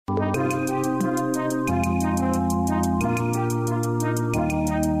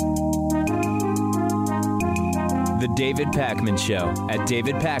The David Pakman Show at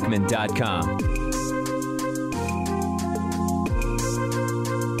davidpakman.com.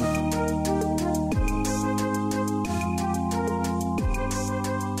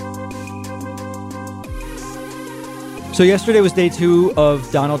 So yesterday was day 2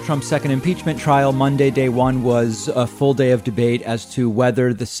 of Donald Trump's second impeachment trial. Monday, day 1, was a full day of debate as to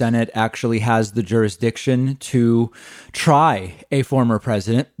whether the Senate actually has the jurisdiction to try a former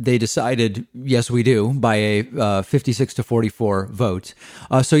president. They decided, yes, we do, by a 56-44 vote.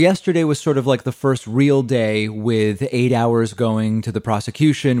 So yesterday was sort of like the first real day with 8 hours going to the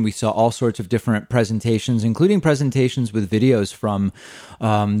prosecution. We saw all sorts of different presentations, including presentations with videos from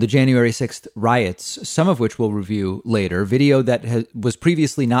the January 6th riots, some of which we'll review later. Video that was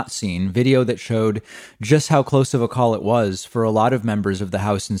previously not seen, video that showed just how close of a call it was for a lot of members of the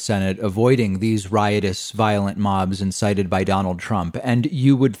House and Senate avoiding these riotous, violent mobs incited by Donald Trump. And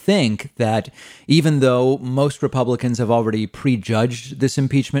you would think that even though most Republicans have already prejudged this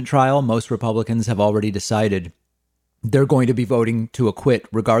impeachment trial, most Republicans have already decided they're going to be voting to acquit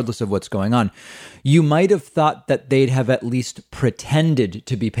regardless of what's going on, you might have thought that they'd have at least pretended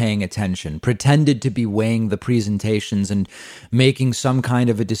to be paying attention, pretended to be weighing the presentations and making some kind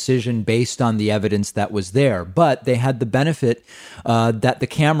of a decision based on the evidence that was there. But they had the benefit that the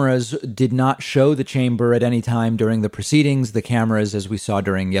cameras did not show the chamber at any time during the proceedings. The cameras, as we saw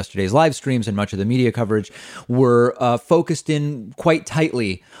during yesterday's live streams and much of the media coverage, were focused in quite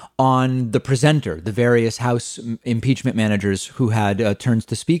tightly on the presenter, the various House impeachment managers who had turns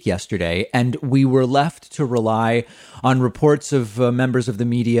to speak yesterday. And we were left to rely on reports of members of the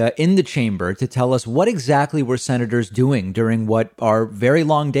media in the chamber to tell us what exactly were senators doing during what are very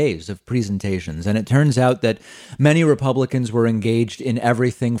long days of presentations. And it turns out that many Republicans were engaged in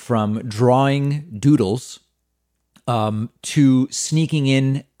everything from drawing doodles to sneaking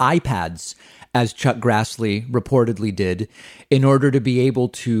in iPads, as Chuck Grassley reportedly did, in order to be able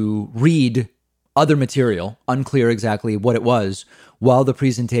to read other material, unclear exactly what it was, while the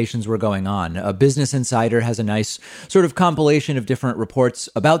presentations were going on. Business Insider has a nice sort of compilation of different reports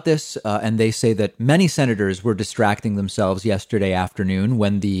about this, and they say that many senators were distracting themselves yesterday afternoon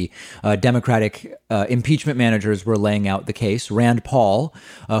when the Democratic impeachment managers were laying out the case. Rand Paul,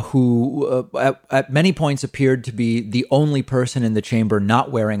 who at many points appeared to be the only person in the chamber not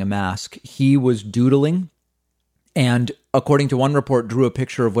wearing a mask, he was doodling and, according to one report, drew a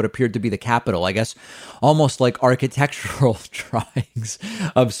picture of what appeared to be the Capitol, I guess almost like architectural drawings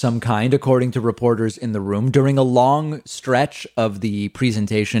of some kind, according to reporters in the room. During a long stretch of the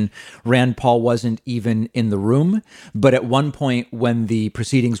presentation, Rand Paul wasn't even in the room. But at one point, when the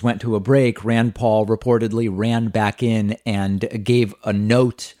proceedings went to a break, Rand Paul reportedly ran back in and gave a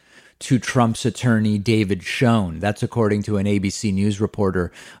note to Trump's attorney, David Schoen. That's according to an ABC News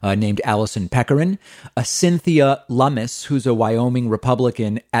reporter named Allison Peckerin. Cynthia Lummis, who's a Wyoming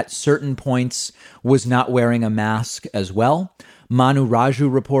Republican, at certain points was not wearing a mask as well. Manu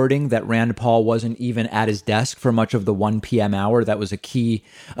Raju reporting that Rand Paul wasn't even at his desk for much of the 1 p.m. hour. That was a key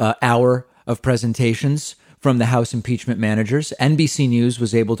hour of presentations from the House impeachment managers. NBC News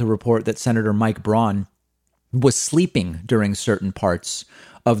was able to report that Senator Mike Braun was sleeping during certain parts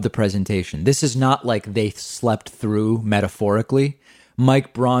of the presentation. This is not like they slept through metaphorically.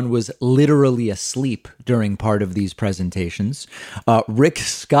 Mike Braun was literally asleep during part of these presentations. Rick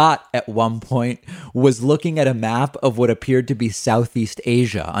Scott, at one point, was looking at a map of what appeared to be Southeast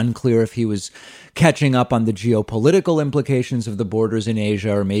Asia. Unclear if he was catching up on the geopolitical implications of the borders in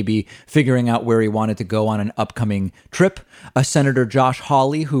Asia or maybe figuring out where he wanted to go on an upcoming trip. Senator Josh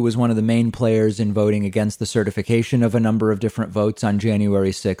Hawley, who was one of the main players in voting against the certification of a number of different votes on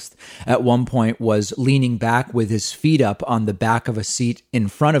January 6th, at one point was leaning back with his feet up on the back of a seat in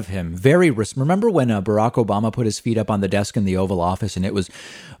front of him. Remember when Barack Obama put his feet up on the desk in the Oval Office and it was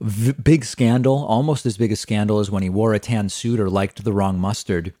big scandal, almost as big a scandal as when he wore a tan suit or liked the wrong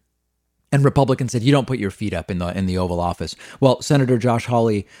mustard. And Republicans said, you don't put your feet up in the Oval Office. Well, Senator Josh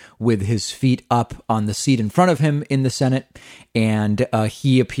Hawley with his feet up on the seat in front of him in the Senate, and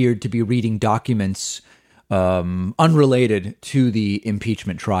he appeared to be reading documents unrelated to the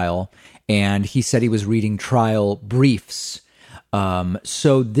impeachment trial, and he said he was reading trial briefs.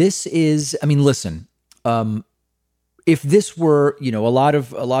 So this is, I mean, listen, if this were, a lot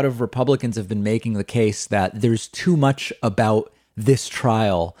of Republicans have been making the case that there's too much about this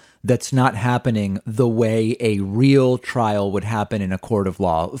trial that's not happening the way a real trial would happen in a court of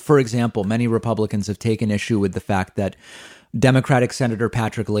law. For example, many Republicans have taken issue with the fact that Democratic Senator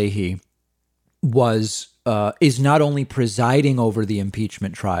Patrick Leahy is not only presiding over the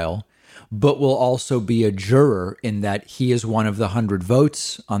impeachment trial, but will also be a juror in that he is one of the 100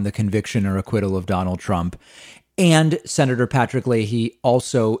 votes on the conviction or acquittal of Donald Trump. And Senator Patrick Leahy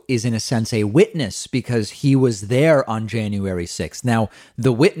also is, in a sense, a witness because he was there on January 6th. Now,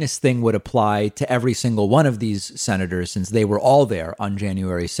 the witness thing would apply to every single one of these senators since they were all there on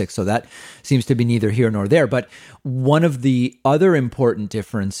January 6th. So that seems to be neither here nor there. But one of the other important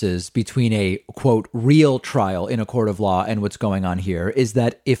differences between a, quote, real trial in a court of law and what's going on here is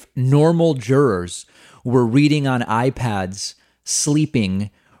that if normal jurors were reading on iPads,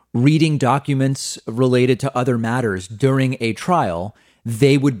 sleeping, reading documents related to other matters during a trial,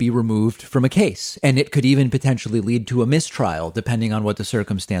 they would be removed from a case. And it could even potentially lead to a mistrial, depending on what the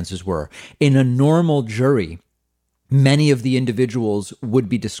circumstances were. In a normal jury, many of the individuals would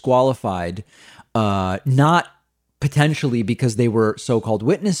be disqualified, not potentially because they were so-called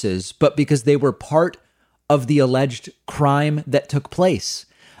witnesses, but because they were part of the alleged crime that took place.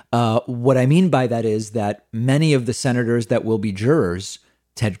 What I mean by that is that many of the senators that will be jurors,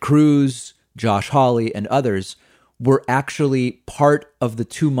 Ted Cruz, Josh Hawley, and others, were actually part of the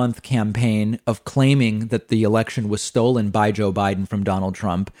 2-month campaign of claiming that the election was stolen by Joe Biden from Donald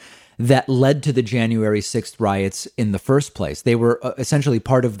Trump that led to the January 6th riots in the first place. They were essentially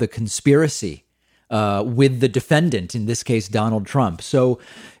part of the conspiracy with the defendant, in this case, Donald Trump. So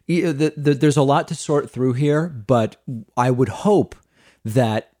there's a lot to sort through here, but I would hope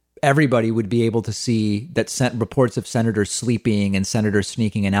that everybody would be able to see that reports of senators sleeping and senators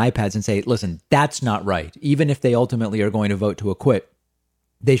sneaking in iPads and say, listen, that's not right. Even if they ultimately are going to vote to acquit,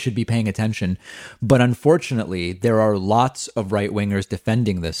 they should be paying attention. But unfortunately, there are lots of right-wingers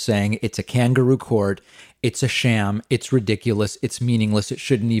defending this, saying it's a kangaroo court, it's a sham, it's ridiculous, it's meaningless, it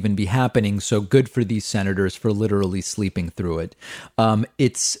shouldn't even be happening. So good for these senators for literally sleeping through it.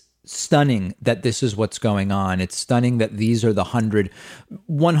 It's stunning that this is what's going on. It's stunning that these are the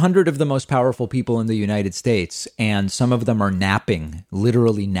 100 of the most powerful people in the United States, and some of them are napping,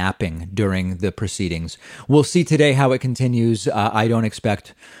 literally napping during the proceedings. We'll see today how it continues. I don't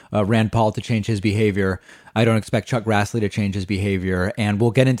expect Rand Paul to change his behavior. I don't expect Chuck Grassley to change his behavior. And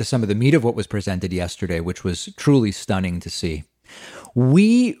we'll get into some of the meat of what was presented yesterday, which was truly stunning to see.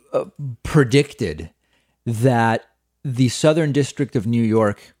 We predicted that the Southern District of New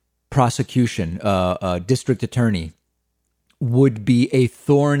York prosecution, district attorney, would be a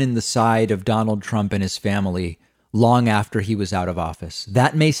thorn in the side of Donald Trump and his family long after he was out of office.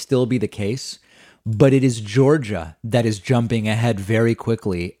 That may still be the case, but it is Georgia that is jumping ahead very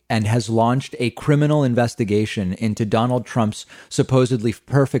quickly and has launched a criminal investigation into Donald Trump's supposedly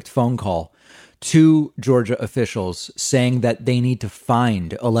perfect phone call to Georgia officials saying that they need to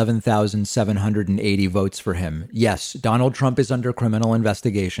find 11,780 votes for him. Yes, Donald Trump is under criminal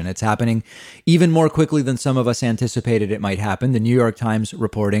investigation. It's happening even more quickly than some of us anticipated it might happen. The New York Times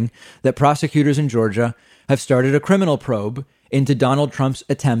reporting that prosecutors in Georgia have started a criminal probe into Donald Trump's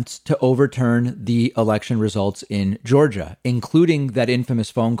attempts to overturn the election results in Georgia, including that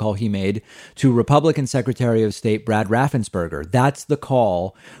infamous phone call he made to Republican Secretary of State Brad Raffensperger. That's the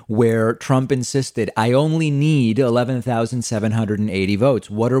call where Trump insisted, I only need 11,780 votes.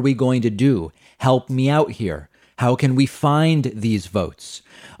 What are we going to do? Help me out here. How can we find these votes?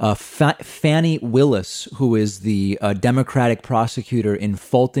 Fannie Willis, who is the Democratic prosecutor in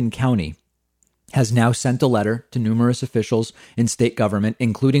Fulton County, has now sent a letter to numerous officials in state government,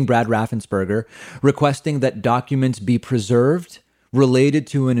 including Brad Raffensperger, requesting that documents be preserved related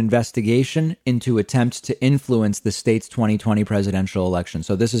to an investigation into attempts to influence the state's 2020 presidential election.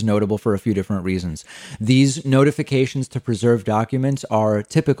 So this is notable for a few different reasons. These notifications to preserve documents are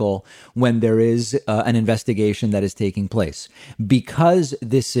typical when there is an investigation that is taking place. Because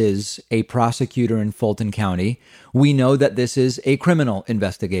this is a prosecutor in Fulton County, we know that this is a criminal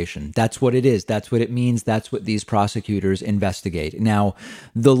investigation. That's what it is. That's what it means. That's what these prosecutors investigate. Now,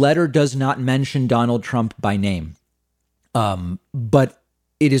 the letter does not mention Donald Trump by name. But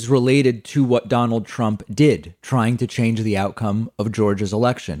it is related to what Donald Trump did, trying to change the outcome of Georgia's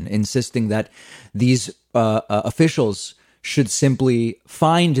election, insisting that these officials should simply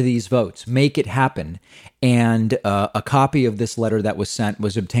find these votes, make it happen. And a copy of this letter that was sent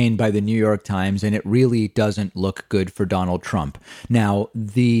was obtained by the New York Times, and it really doesn't look good for Donald Trump. Now,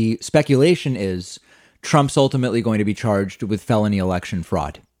 the speculation is Trump's ultimately going to be charged with felony election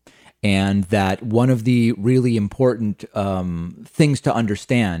fraud. And that one of the really important things to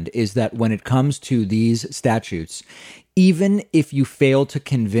understand is that when it comes to these statutes, even if you fail to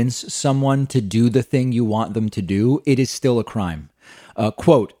convince someone to do the thing you want them to do, it is still a crime.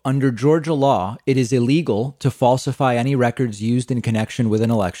 Quote, under Georgia law, it is illegal to falsify any records used in connection with an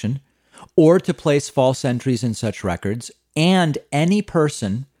election or to place false entries in such records, and any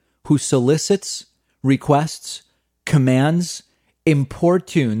person who solicits, requests, commands,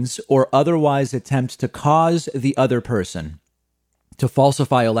 importunes or otherwise attempts to cause the other person to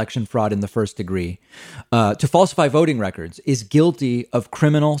falsify election fraud in the first degree, to falsify voting records, is guilty of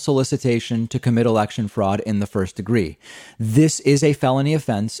criminal solicitation to commit election fraud in the first degree. This is a felony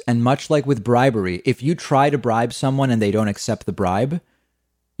offense, and much like with bribery, if you try to bribe someone and they don't accept the bribe,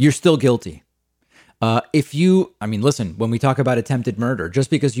 you're still guilty. Listen, when we talk about attempted murder,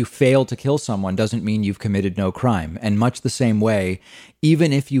 just because you fail to kill someone doesn't mean you've committed no crime. And much the same way,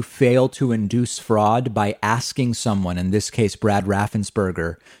 even if you fail to induce fraud by asking someone, in this case, Brad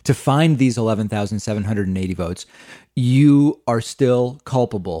Raffensperger, to find these 11,780 votes, you are still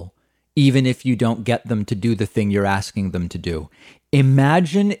culpable, even if you don't get them to do the thing you're asking them to do.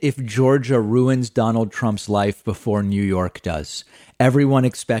 Imagine if Georgia ruins Donald Trump's life before New York does. Everyone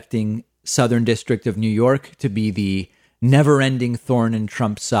expecting Southern District of New York to be the never-ending thorn in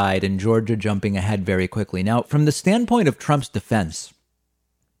Trump's side, and Georgia jumping ahead very quickly. Now, from the standpoint of Trump's defense,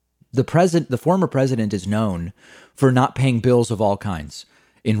 the former president is known for not paying bills of all kinds.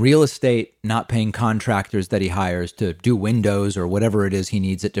 In real estate, not paying contractors that he hires to do windows or whatever it is he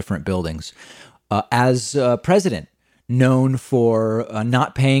needs at different buildings. As president, known for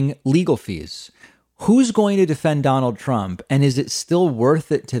not paying legal fees. Who's going to defend Donald Trump? And is it still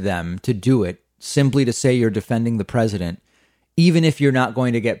worth it to them to do it simply to say you're defending the president, even if you're not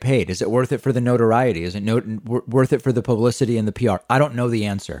going to get paid? Is it worth it for the notoriety? Is it worth it for the publicity and the PR? I don't know the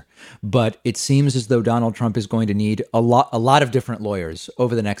answer, but it seems as though Donald Trump is going to need a lot of different lawyers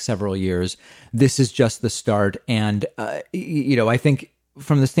over the next several years. This is just the start. And, I think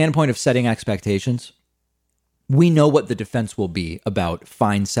from the standpoint of setting expectations, we know what the defense will be about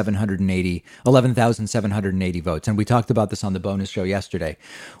fine 11,780 votes. And we talked about this on the bonus show yesterday.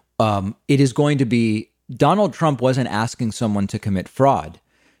 It is going to be Donald Trump wasn't asking someone to commit fraud.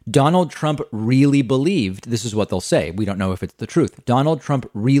 Donald Trump really believed, this is what they'll say, we don't know if it's the truth, Donald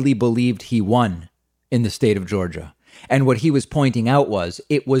Trump really believed he won in the state of Georgia. And what he was pointing out was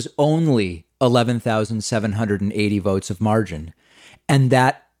it was only 11,780 votes of margin. And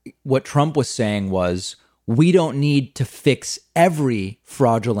that what Trump was saying was, we don't need to fix every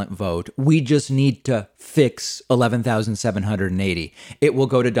fraudulent vote. We just need to fix 11,780. It will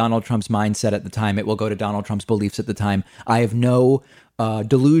go to Donald Trump's mindset at the time. It will go to Donald Trump's beliefs at the time. I have no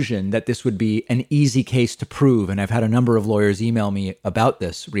delusion that this would be an easy case to prove. And I've had a number of lawyers email me about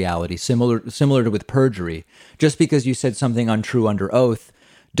this reality, similar to with perjury. Just because you said something untrue under oath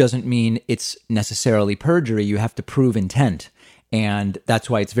doesn't mean it's necessarily perjury. You have to prove intent. And that's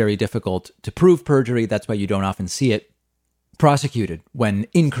why it's very difficult to prove perjury. That's why you don't often see it prosecuted when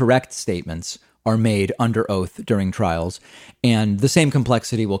incorrect statements are made under oath during trials. And the same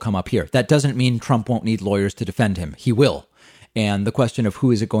complexity will come up here. That doesn't mean Trump won't need lawyers to defend him. He will. And the question of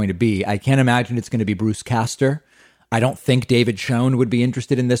who is it going to be, I can't imagine it's going to be Bruce Castor. I don't think David Schoen would be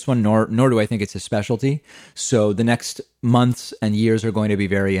interested in this one, nor do I think it's his specialty. So the next months and years are going to be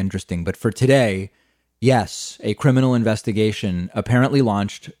very interesting. But for today, yes, a criminal investigation apparently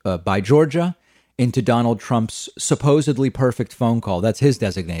launched by Georgia into Donald Trump's supposedly perfect phone call. That's his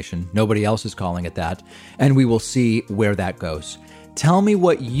designation. Nobody else is calling it that. And we will see where that goes. Tell me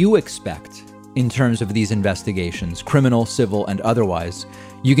what you expect in terms of these investigations, criminal, civil, and otherwise.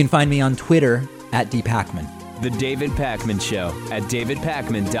 You can find me on Twitter at @dpacman. The David Pakman Show at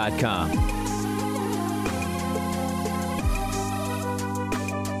davidpakman.com.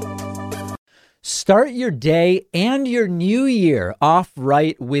 Start your day and your new year off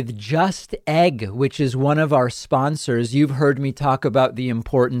right with Just Egg, which is one of our sponsors. You've heard me talk about the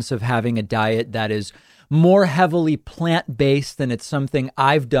importance of having a diet that is more heavily plant-based, and it's something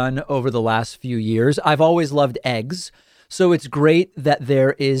I've done over the last few years. I've always loved eggs, so it's great that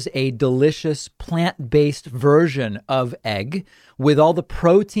there is a delicious plant-based version of egg with all the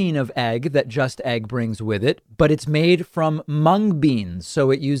protein of egg that Just Egg brings with it, but it's made from mung beans, so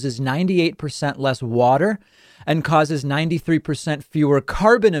it uses 98% less water and causes 93% fewer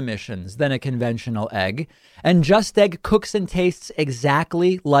carbon emissions than a conventional egg. And Just Egg cooks and tastes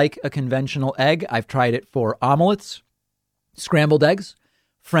exactly like a conventional egg. I've tried it for omelets, scrambled eggs,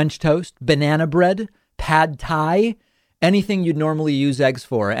 French toast, banana bread, pad thai, anything you'd normally use eggs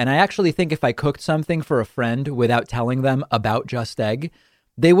for. And I actually think if I cooked something for a friend without telling them about Just Egg,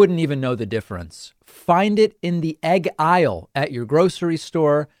 they wouldn't even know the difference. Find it in the egg aisle at your grocery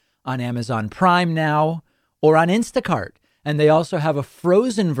store, on Amazon Prime now, or on Instacart. And they also have a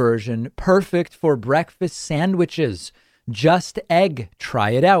frozen version perfect for breakfast sandwiches. Just Egg.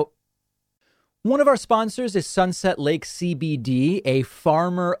 Try it out. One of our sponsors is Sunset Lake CBD, a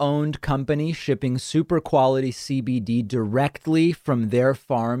farmer-owned company shipping super quality CBD directly from their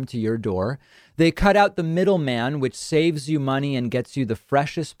farm to your door. They cut out the middleman, which saves you money and gets you the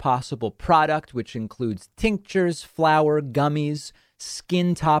freshest possible product, which includes tinctures, flour, gummies,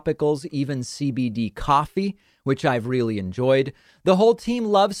 skin topicals, even CBD coffee, which I've really enjoyed. The whole team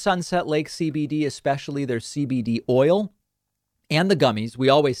loves Sunset Lake CBD, especially their CBD oil and the gummies. We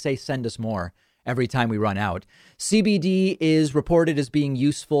always say, send us more every time we run out. CBD is reported as being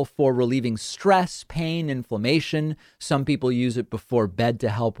useful for relieving stress, pain, inflammation. Some people use it before bed to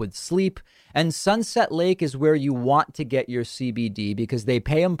help with sleep. And Sunset Lake is where you want to get your CBD because they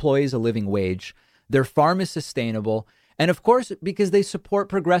pay employees a living wage. Their farm is sustainable. And of course, because they support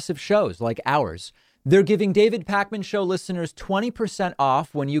progressive shows like ours. They're giving David Pakman Show listeners 20%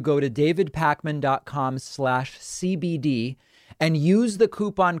 off when you go to davidpakman.com/CBD and use the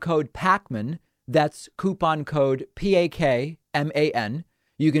coupon code PAKMAN. That's coupon code PAKMAN.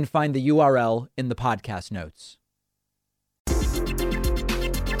 You can find the URL in the podcast notes.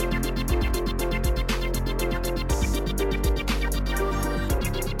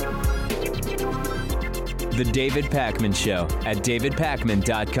 The David Pakman Show at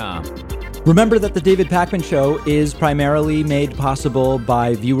davidpakman.com. Remember that the David Pakman Show is primarily made possible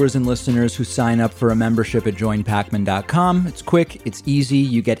by viewers and listeners who sign up for a membership at joinpakman.com. It's quick, it's easy,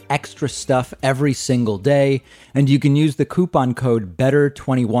 you get extra stuff every single day, and you can use the coupon code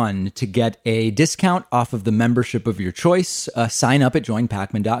BETTER21 to get a discount off of the membership of your choice. Sign up at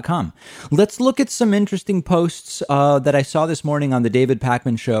joinpakman.com. Let's look at some interesting posts that I saw this morning on the David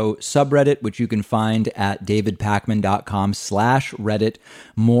Pakman Show subreddit, which you can find at davidpakman.com/Reddit.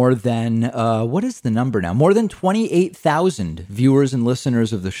 More than what is the number now? More than 28,000 viewers and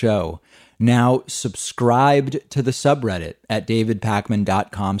listeners of the show now subscribed to the subreddit at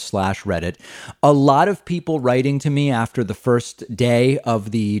davidpakman.com/Reddit. A lot of people writing to me after the first day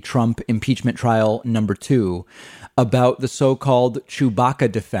of the Trump impeachment trial number 2 about the so-called Chewbacca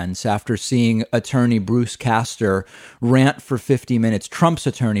defense after seeing attorney Bruce Castor rant for 50 minutes, Trump's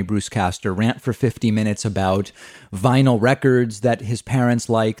attorney Bruce Castor rant for 50 minutes about vinyl records that his parents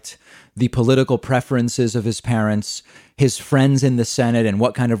liked, the political preferences of his parents, his friends in the Senate and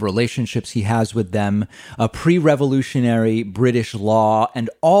what kind of relationships he has with them, a pre-revolutionary British law, and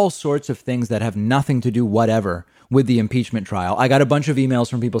all sorts of things that have nothing to do whatever with the impeachment trial. I got a bunch of emails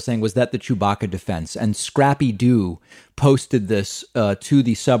from people saying, was that the Chewbacca defense? And Scrappy Doo posted this to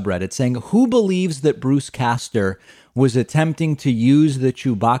the subreddit saying, who believes that Bruce Castor was attempting to use the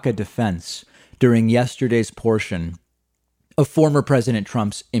Chewbacca defense during yesterday's portion of former President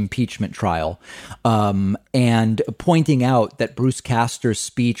Trump's impeachment trial, and pointing out that Bruce Castor's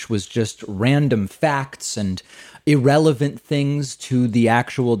speech was just random facts and irrelevant things to the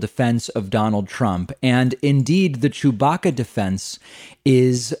actual defense of Donald Trump. And indeed, the Chewbacca defense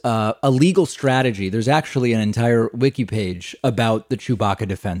is a legal strategy. There's actually an entire wiki page about the Chewbacca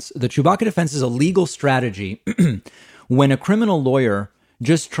defense. The Chewbacca defense is a legal strategy when a criminal lawyer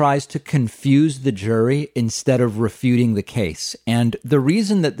just tries to confuse the jury instead of refuting the case. And the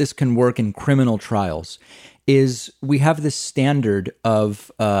reason that this can work in criminal trials is we have this standard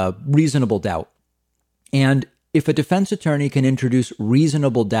of reasonable doubt. And if a defense attorney can introduce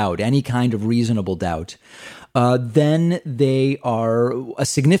reasonable doubt, any kind of reasonable doubt, then they are a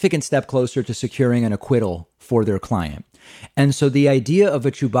significant step closer to securing an acquittal for their client. And so the idea of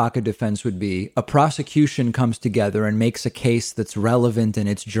a Chewbacca defense would be a prosecution comes together and makes a case that's relevant and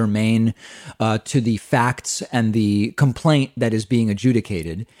it's germane to the facts and the complaint that is being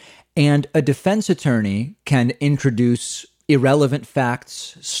adjudicated. And a defense attorney can introduce irrelevant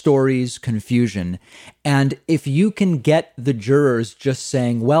facts, stories, confusion. And if you can get the jurors just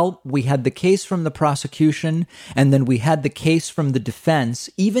saying, well, we had the case from the prosecution and then we had the case from the defense,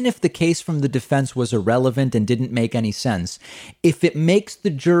 even if the case from the defense was irrelevant and didn't make any sense, if it makes the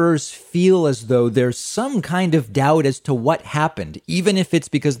jurors feel as though there's some kind of doubt as to what happened, even if it's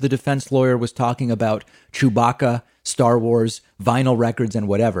because the defense lawyer was talking about Chewbacca, Star Wars, vinyl records, and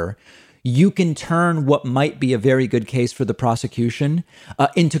whatever, you can turn what might be a very good case for the prosecution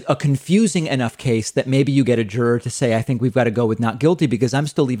into a confusing enough case that maybe you get a juror to say, I think we've got to go with not guilty because I'm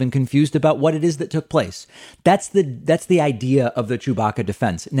still even confused about what it is that took place. That's the idea of the Chewbacca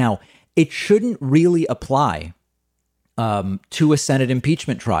defense. Now, it shouldn't really apply to a Senate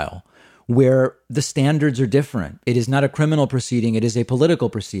impeachment trial where the standards are different. It is not a criminal proceeding. It is a political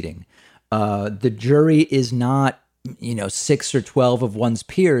proceeding. The jury is not 6 or 12 of one's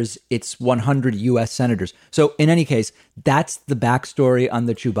peers, it's 100 U.S. senators. So in any case, that's the backstory on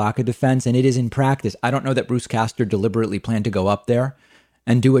the Chewbacca defense, and it is in practice. I don't know that Bruce Castor deliberately planned to go up there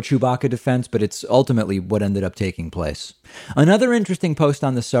and do a Chewbacca defense, but it's ultimately what ended up taking place. Another interesting post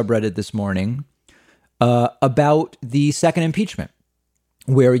on the subreddit this morning about the second impeachment,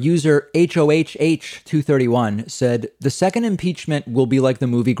 where user HOHH231 said, the second impeachment will be like the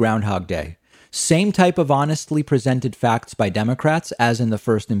movie Groundhog Day. Same type of honestly presented facts by Democrats as in the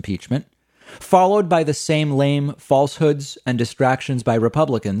first impeachment, followed by the same lame falsehoods and distractions by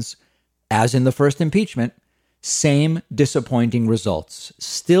Republicans as in the first impeachment. Same disappointing results.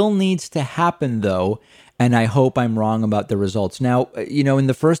 Still needs to happen, though, and I hope I'm wrong about the results. Now, in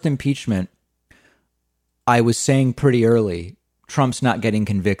the first impeachment, I was saying pretty early, Trump's not getting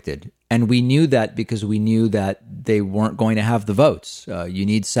convicted. And we knew that because we knew that they weren't going to have the votes. You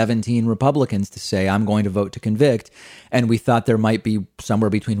need 17 Republicans to say, I'm going to vote to convict. And we thought there might be somewhere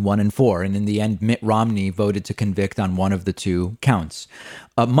between 1 and 4. And in the end, Mitt Romney voted to convict on one of the two counts.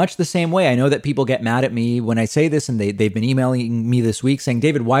 Much the same way, I know that people get mad at me when I say this, and they've been emailing me this week saying,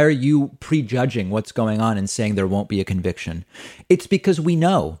 David, why are you prejudging what's going on and saying there won't be a conviction? It's because we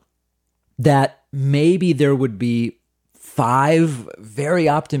know that maybe there would be very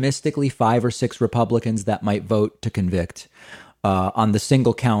optimistically, 5 or 6 Republicans that might vote to convict on the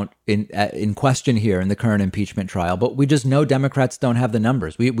single count in question here in the current impeachment trial. But we just know Democrats don't have the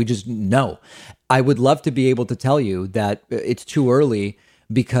numbers. We just know. I would love to be able to tell you that it's too early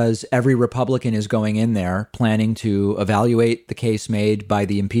because every Republican is going in there planning to evaluate the case made by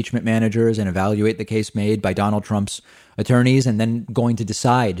the impeachment managers and evaluate the case made by Donald Trump's attorneys and then going to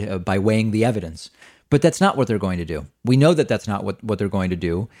decide by weighing the evidence. But that's not what they're going to do. We know that that's not what they're going to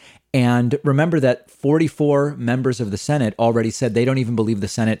do. And remember that 44 members of the Senate already said they don't even believe the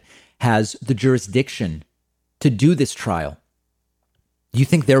Senate has the jurisdiction to do this trial. Do you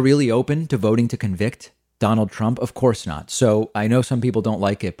think they're really open to voting to convict Donald Trump? Of course not. So I know some people don't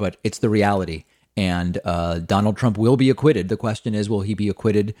like it, but it's the reality. And Donald Trump will be acquitted. The question is, will he be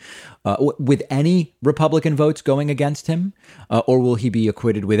acquitted with any Republican votes going against him, or will he be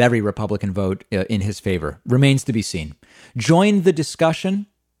acquitted with every Republican vote in his favor? Remains to be seen. Join the discussion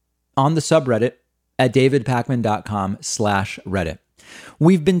on the subreddit at davidpakman.com/Reddit.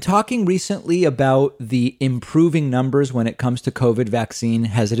 We've been talking recently about the improving numbers when it comes to COVID vaccine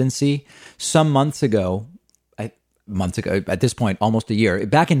hesitancy. Some months ago, at this point, almost a year,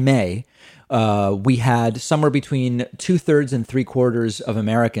 back in May, we had somewhere between 2/3 and 3/4 of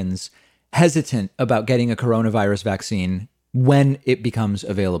Americans hesitant about getting a coronavirus vaccine when it becomes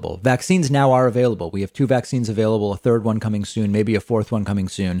available. Vaccines now are available. We have 2 vaccines available, a third one coming soon, maybe a fourth one coming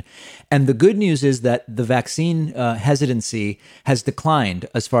soon. And the good news is that the vaccine hesitancy has declined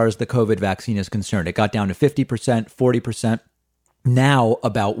as far as the COVID vaccine is concerned. It got down to 50%, 40%. Now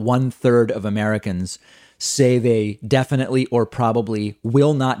about 1/3 of Americans say they definitely or probably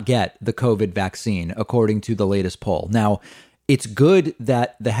will not get the COVID vaccine, according to the latest poll. Now, it's good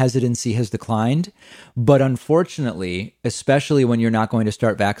that the hesitancy has declined, but unfortunately, especially when you're not going to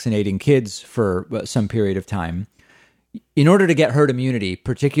start vaccinating kids for some period of time, in order to get herd immunity,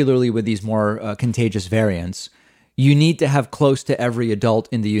 particularly with these more contagious variants, you need to have close to every adult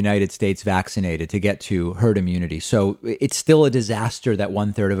in the United States vaccinated to get to herd immunity. So it's still a disaster that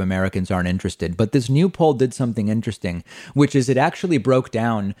 1/3 of Americans aren't interested. But this new poll did something interesting, which is it actually broke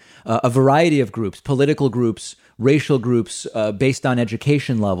down a variety of groups, political groups, racial groups, based on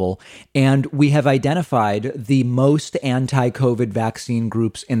education level. And we have identified the most anti-COVID vaccine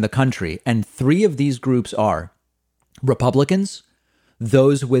groups in the country. And 3 of these groups are Republicans,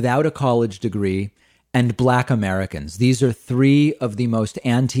 those without a college degree, and Black Americans. These are 3 of the most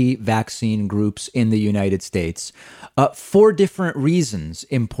anti-vaccine groups in the United States for different reasons,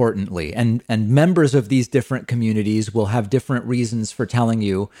 importantly. And members of these different communities will have different reasons for telling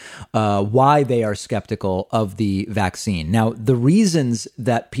you why they are skeptical of the vaccine. Now, the reasons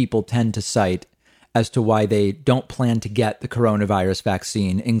that people tend to cite as to why they don't plan to get the coronavirus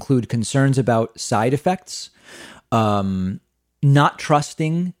vaccine include concerns about side effects, not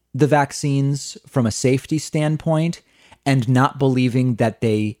trusting the vaccines from a safety standpoint, and not believing that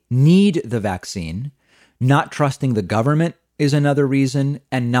they need the vaccine. Not trusting the government is another reason,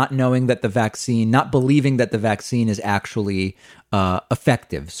 and not believing that the vaccine is actually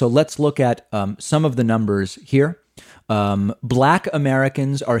effective. So let's look at some of the numbers here. Black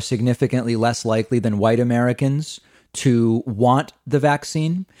Americans are significantly less likely than white Americans to want the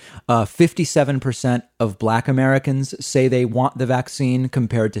vaccine. 57% of Black Americans say they want the vaccine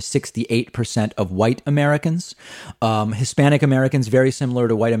compared to 68% of white Americans. Hispanic Americans, very similar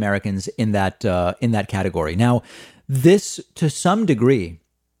to white Americans in that category. Now, this, to some degree,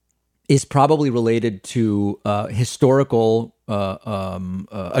 is probably related to historical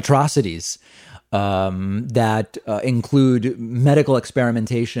atrocities that include medical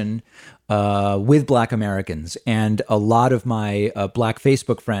experimentation with Black Americans. And a lot of my Black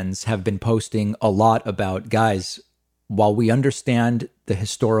Facebook friends have been posting a lot about, guys, while we understand the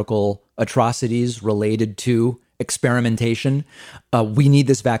historical atrocities related to experimentation, we need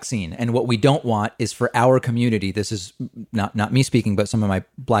this vaccine. And what we don't want is for our community, this is not me speaking, but some of my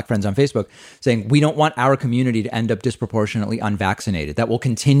Black friends on Facebook saying, we don't want our community to end up disproportionately unvaccinated. That will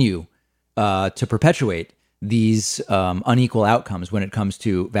continue to perpetuate these unequal outcomes when it comes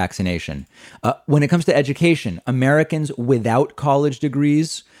to vaccination. When it comes to education, Americans without college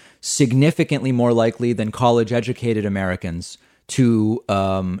degrees significantly more likely than college-educated Americans to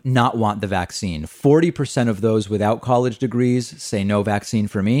not want the vaccine. 40% of those without college degrees say no vaccine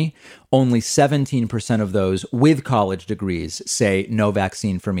for me. Only 17% of those with college degrees say no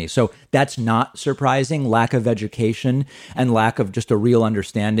vaccine for me. So that's not surprising. Lack of education and lack of just a real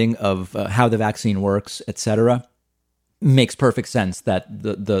understanding of how the vaccine works, et cetera, makes perfect sense that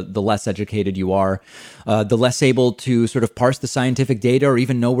the less educated you are, the less able to sort of parse the scientific data or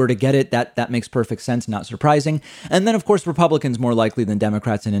even know where to get it. That makes perfect sense, not surprising. And then, of course, Republicans more likely than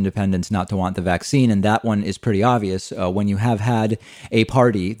Democrats and independents not to want the vaccine. And that one is pretty obvious when you have had a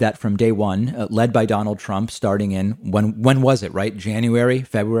party that from day one, led by Donald Trump, starting in, when was it, right? January,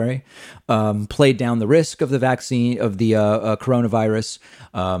 February, played down the risk of the vaccine, of the coronavirus,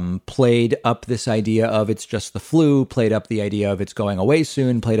 played up this idea of it's just the flu, played up the idea of it's going away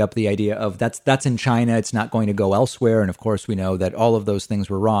soon, played up the idea of that's in China, it's not going to go elsewhere. And of course, we know that all of those things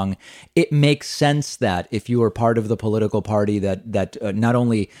were wrong. It makes sense that if you were part of the political party that not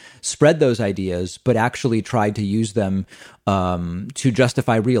only spread those ideas, but actually tried to use them to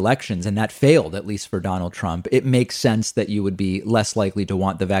justify re-elections, and that failed, at least for Donald Trump, it makes sense that you would be less likely to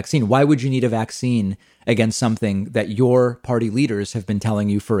want the vaccine. Why would you need a vaccine against something that your party leaders have been telling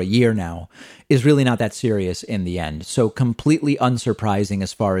you for a year now is really not that serious in the end? So completely unsurprising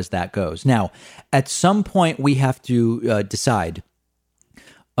as far as that goes. Now, at some point, we have to decide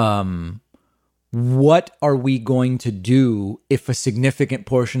what are we going to do if a significant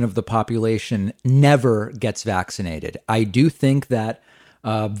portion of the population never gets vaccinated? I do think that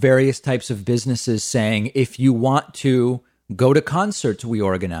various types of businesses saying, if you want to go to concerts we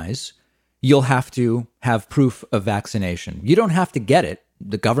organize, you'll have to have proof of vaccination. You don't have to get it.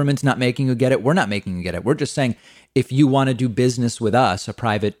 The government's not making you get it. We're not making you get it. We're just saying, if you want to do business with us, a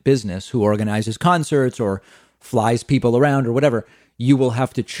private business who organizes concerts or flies people around or whatever, you will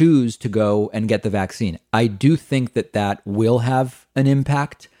have to choose to go and get the vaccine. I do think that will have an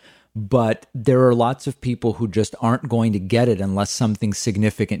impact, but there are lots of people who just aren't going to get it unless something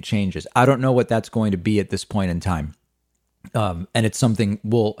significant changes. I don't know what that's going to be at this point in time. And it's something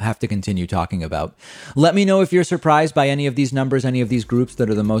we'll have to continue talking about. Let me know if you're surprised by any of these numbers, any of these groups that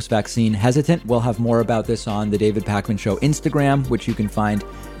are the most vaccine hesitant. We'll have more about this on the David Pakman Show Instagram, which you can find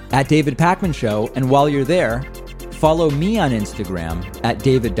at David Pakman Show. And while you're there, follow me on Instagram at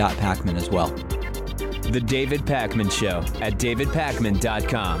david.pakman as well. The David Pakman Show at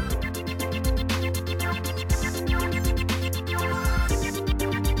davidpakman.com.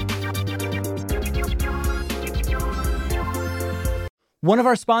 One of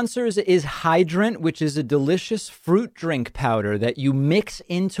our sponsors is Hydrant, which is a delicious fruit drink powder that you mix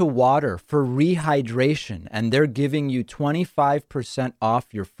into water for rehydration. And they're giving you 25%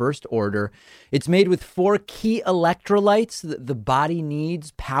 off your first order. It's made with 4 key electrolytes that the body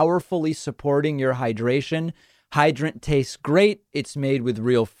needs, powerfully supporting your hydration. Hydrant tastes great. It's made with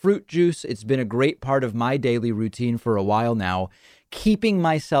real fruit juice. It's been a great part of my daily routine for a while now. Keeping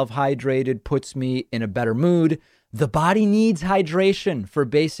myself hydrated puts me in a better mood. The body needs hydration for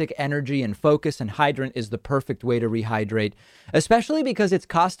basic energy and focus, and Hydrant is the perfect way to rehydrate, especially because it's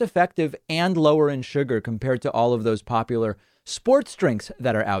cost-effective and lower in sugar compared to all of those popular sports drinks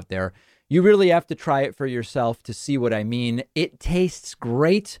that are out there. You really have to try it for yourself to see what I mean. It tastes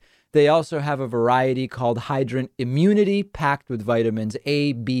great. They also have a variety called Hydrant Immunity, packed with vitamins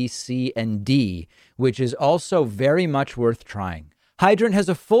A, B, C, and D, which is also very much worth trying. Hydrant has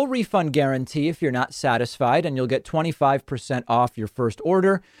a full refund guarantee if you're not satisfied, and you'll get 25% off your first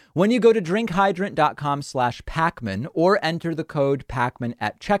order when you go to drinkhydrant.com/Pakman or enter the code Pakman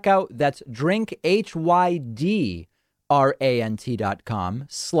at checkout. That's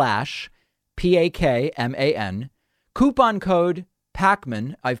drinkhydrant.com/PAKMAN. Coupon code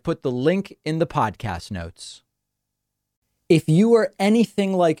Pakman. I've put the link in the podcast notes. If you are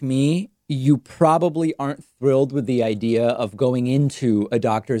anything like me, you probably aren't thrilled with the idea of going into a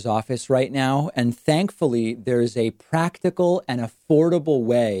doctor's office right now. And thankfully, there's a practical and affordable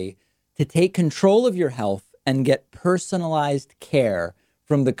way to take control of your health and get personalized care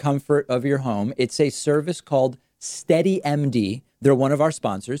from the comfort of your home. It's a service called SteadyMD. They're one of our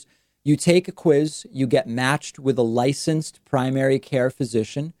sponsors. You take a quiz, you get matched with a licensed primary care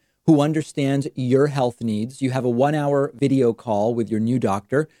physician who understands your health needs. You have a 1-hour video call with your new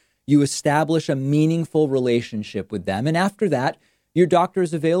doctor. You establish a meaningful relationship with them. And after that, your doctor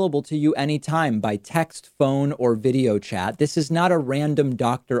is available to you anytime by text, phone, or video chat. This is not a random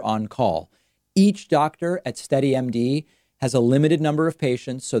doctor on call. Each doctor at SteadyMD has a limited number of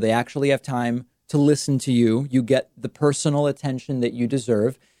patients, so they actually have time to listen to you. You get the personal attention that you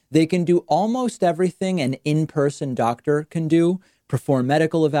deserve. They can do almost everything an in-person doctor can do: perform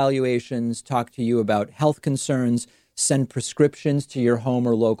medical evaluations, talk to you about health concerns, send prescriptions to your home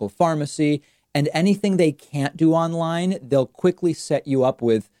or local pharmacy, and anything they can't do online, they'll quickly set you up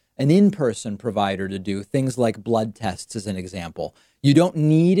with an in-person provider to do, things like blood tests, as an example. You don't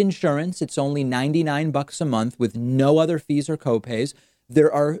need insurance. It's only $99 a month with no other fees or copays.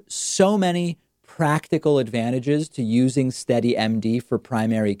 There are so many practical advantages to using SteadyMD for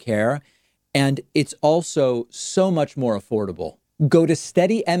primary care, and it's also so much more affordable. Go to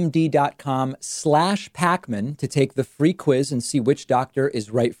steadymd.com/Pacman to take the free quiz and see which doctor is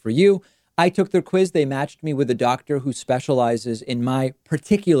right for you. I took their quiz. They matched me with a doctor who specializes in my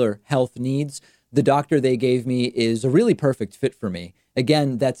particular health needs. The doctor they gave me is a really perfect fit for me.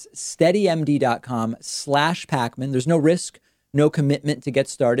 Again, that's steadymd.com/Pacman. There's no risk, no commitment to get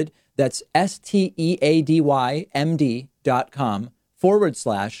started. That's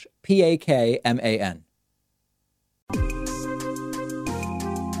STEADYMD.com/PAKMAN.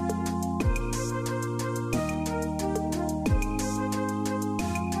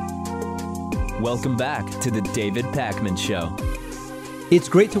 Welcome back to the David Pakman Show. It's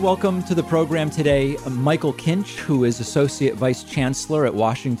great to welcome to the program today Michael Kinch, who is Associate Vice Chancellor at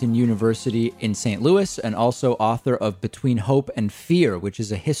Washington University in St. Louis and also author of Between Hope and Fear, which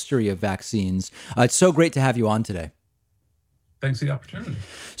is a history of vaccines. It's so great to have you on today. Thanks for the opportunity.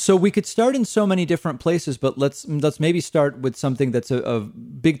 So we could start in so many different places, but let's maybe start with something that's a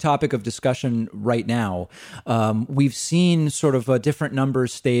big topic of discussion right now. We've seen sort of different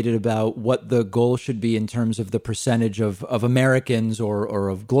numbers stated about what the goal should be in terms of the percentage of Americans or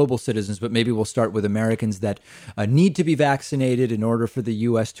of global citizens, but maybe we'll start with Americans that need to be vaccinated in order for the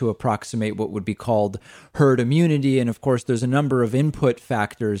U.S. to approximate what would be called herd immunity. And of course, there's a number of input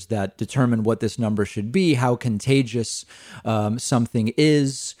factors that determine what this number should be, how contagious something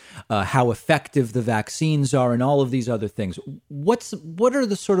is, how effective the vaccines are, and all of these other things. What are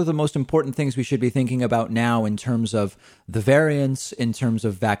the sort of the most important things we should be thinking about now in terms of the variants, in terms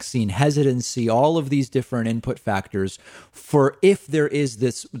of vaccine hesitancy, all of these different input factors, for if there is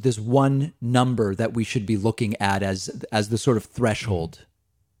this one number that we should be looking at as the sort of threshold?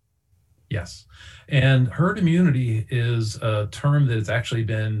 Yes. And herd immunity is a term that has actually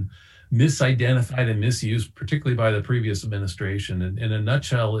been misidentified and misused, particularly by the previous administration. And in a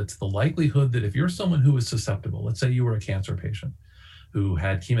nutshell, it's the likelihood that if you're someone who is susceptible, let's say you were a cancer patient who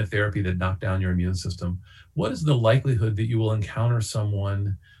had chemotherapy that knocked down your immune system, what is the likelihood that you will encounter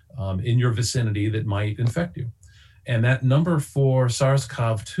someone in your vicinity that might infect you? And that number for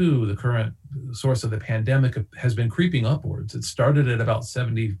SARS-CoV-2, the current source of the pandemic, has been creeping upwards. It started at about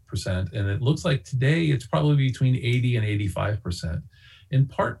 70%, and it looks like today it's probably between 80 and 85%. In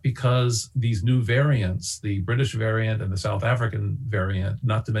part because these new variants, the British variant and the South African variant,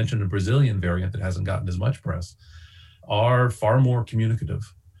 not to mention the Brazilian variant that hasn't gotten as much press, are far more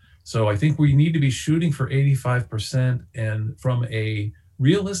communicative. So I think we need to be shooting for 85%. And from a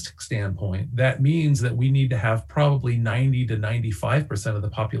realistic standpoint, that means that we need to have probably 90 to 95% of the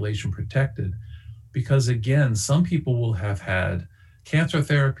population protected. Because again, some people will have had cancer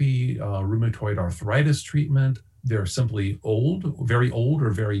therapy, rheumatoid arthritis treatment. They're simply old or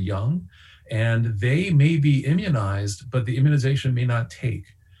very young, and they may be immunized, but the immunization may not take.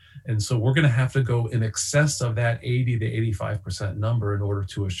 And so we're going to have to go in excess of that 80 to 85% number in order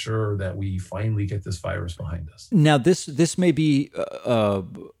to assure that we finally get this virus behind us. Now, this may be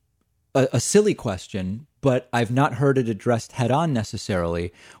a silly question, but I've not heard it addressed head on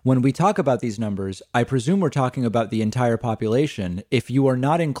necessarily. When we talk about these numbers, I presume we're talking about the entire population. If you are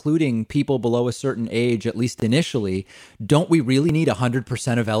not including people below a certain age, at least initially, don't we really need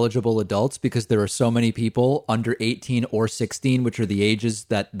 100% of eligible adults because there are so many people under 18 or 16, which are the ages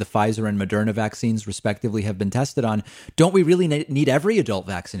that the Pfizer and Moderna vaccines respectively have been tested on? Don't we really need every adult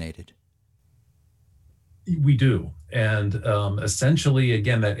vaccinated? We do. And essentially,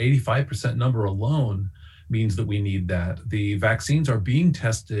 again, that 85% number alone means that we need that. The vaccines are being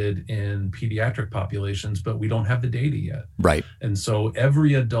tested in pediatric populations, but we don't have the data yet. Right. And so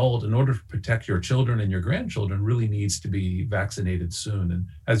every adult, in order to protect your children and your grandchildren, really needs to be vaccinated soon. And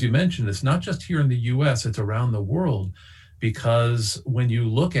as you mentioned, it's not just here in the US, it's around the world, because when you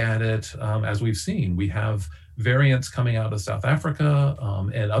look at it, as we've seen, we have variants coming out of South Africa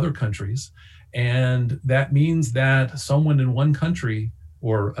and other countries. And that means that someone in one country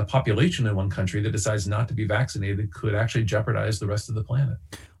or a population in one country that decides not to be vaccinated could actually jeopardize the rest of the planet.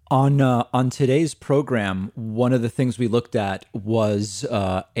 On today's program, one of the things we looked at was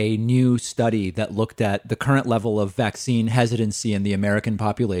a new study that looked at the current level of vaccine hesitancy in the American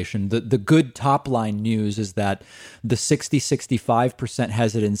population. The good top line news is that the 65%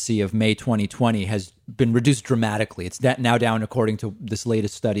 hesitancy of May 2020 has been reduced dramatically. It's now down, according to this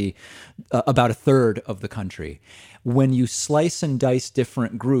latest study, about a third of the country. When you slice and dice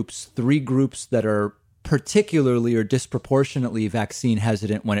different groups, three groups that are particularly or disproportionately vaccine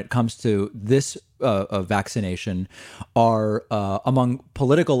hesitant when it comes to this vaccination are among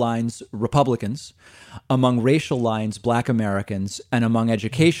political lines, Republicans, among racial lines, Black Americans, and among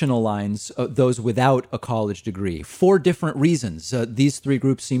educational lines, those without a college degree, for different reasons. These three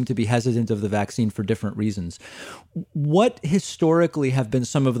groups seem to be hesitant of the vaccine for different reasons. What historically have been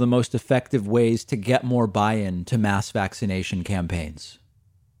some of the most effective ways to get more buy-in to mass vaccination campaigns?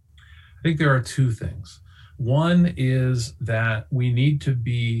 I think there are two things. One is that we need to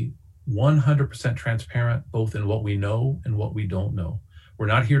be 100% transparent, both in what we know and what we don't know. We're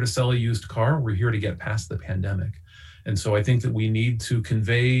not here to sell a used car. We're here to get past the pandemic. And so I think that we need to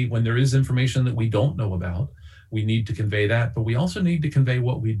convey, when there is information that we don't know about, we need to convey that, but we also need to convey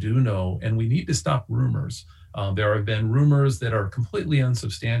what we do know, and we need to stop rumors. There have been rumors that are completely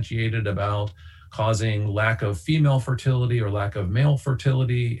unsubstantiated about causing lack of female fertility or lack of male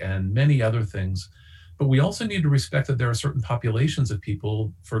fertility and many other things. But we also need to respect that there are certain populations of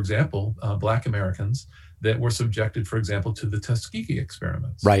people, for example, Black Americans, that were subjected, for example, to the Tuskegee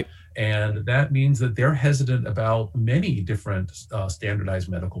experiments. Right. And that means that they're hesitant about many different standardized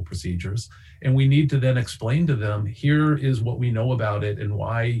medical procedures. And we need to then explain to them, here is what we know about it and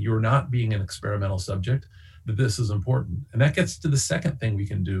why you're not being an experimental subject, that this is important. And that gets to the second thing we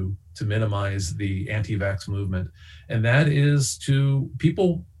can do to minimize the anti-vax movement. And that is to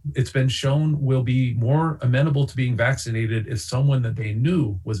people, it's been shown, will be more amenable to being vaccinated if someone that they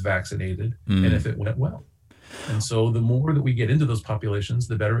knew was vaccinated and if it went well. And so the more that we get into those populations,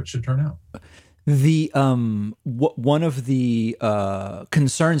 the better it should turn out. The one of the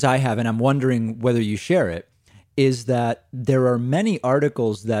concerns I have, and I'm wondering whether you share it, is that there are many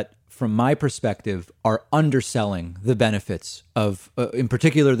articles that, from my perspective, are underselling the benefits of, in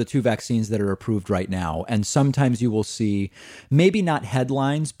particular, the two vaccines that are approved right now. And sometimes you will see maybe not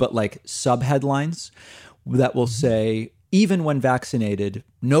headlines, but like subheadlines that will say, even when vaccinated,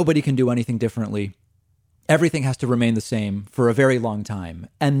 nobody can do anything differently. Everything has to remain the same for a very long time.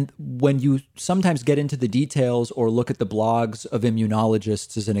 And when you sometimes get into the details or look at the blogs of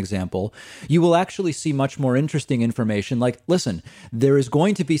immunologists, as an example, you will actually see much more interesting information like, listen, there is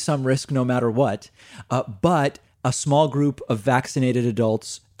going to be some risk no matter what, but a small group of vaccinated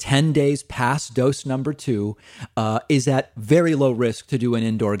adults 10 days past dose number 2 is at very low risk to do an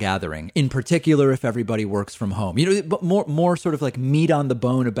indoor gathering, in particular if everybody works from home. You know, but more sort of like meat on the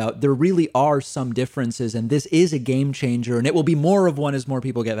bone about there really are some differences, and this is a game changer, and it will be more of one as more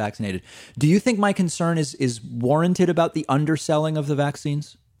people get vaccinated. Do you think my concern is warranted about the underselling of the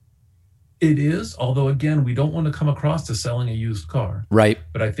vaccines? It is, although, again, we don't want to come across as selling a used car. Right.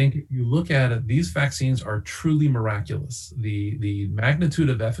 But I think if you look at it, these vaccines are truly miraculous. The magnitude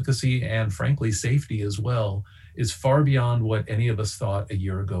of efficacy and, frankly, safety as well is far beyond what any of us thought a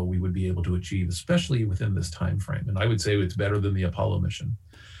year ago we would be able to achieve, especially within this time frame. And I would say it's better than the Apollo mission.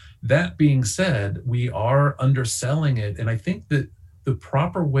 That being said, we are underselling it. And I think that the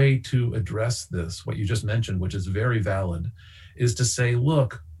proper way to address this, what you just mentioned, which is very valid, is to say,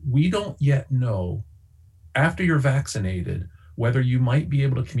 look, we don't yet know, after you're vaccinated, whether you might be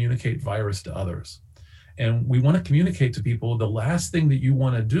able to communicate virus to others. And we want to communicate to people, the last thing that you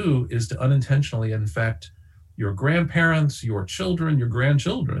want to do is to unintentionally infect your grandparents, your children, your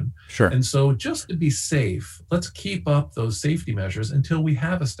grandchildren. Sure. And so just to be safe, let's keep up those safety measures until we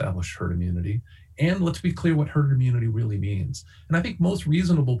have established herd immunity. And let's be clear what herd immunity really means. And I think most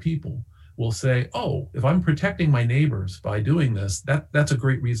reasonable people will say, oh, if I'm protecting my neighbors by doing this, that's a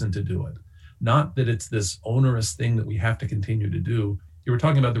great reason to do it. Not that it's this onerous thing that we have to continue to do. You were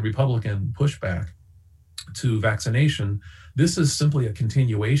talking about the Republican pushback to vaccination. This is simply a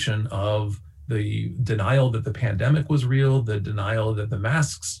continuation of the denial that the pandemic was real, the denial that the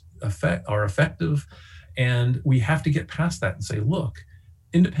masks are effective. And we have to get past that and say, look,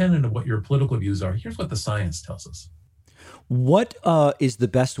 independent of what your political views are, here's what the science tells us. What is the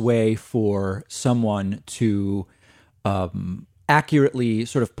best way for someone to accurately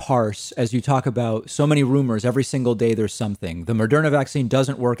sort of parse, as you talk about so many rumors, every single day there's something. The Moderna vaccine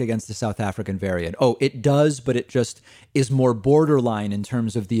doesn't work against the South African variant. Oh, it does, but it just is more borderline in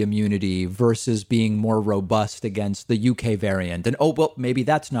terms of the immunity versus being more robust against the UK variant. And oh, well, maybe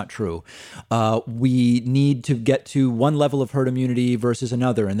that's not true. We need to get to one level of herd immunity versus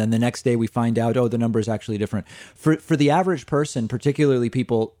another. And then the next day we find out, oh, the number is actually different. For the average person, particularly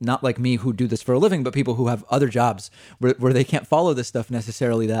people not like me who do this for a living, but people who have other jobs where they can't follow this stuff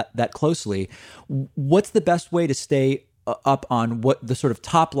necessarily that closely, what's the best way to stay up on what the sort of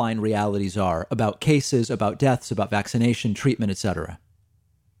top line realities are about cases, about deaths, about vaccination, treatment, et cetera?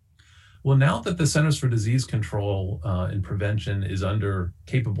 Well, now that the Centers for Disease Control and Prevention is under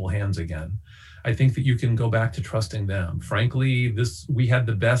capable hands again, I think that you can go back to trusting them. Frankly, we had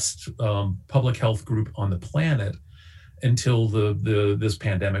the best public health group on the planet until this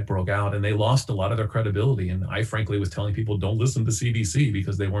pandemic broke out, and they lost a lot of their credibility. And I frankly was telling people, don't listen to CDC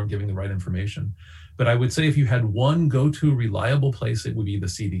because they weren't giving the right information. But I would say if you had one go-to reliable place, it would be the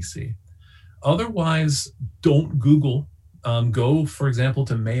CDC. Otherwise, don't Google. Go, for example,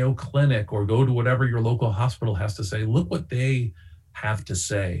 to Mayo Clinic or go to whatever your local hospital has to say. Look what they have to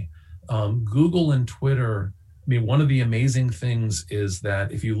say. Google and Twitter, I mean, one of the amazing things is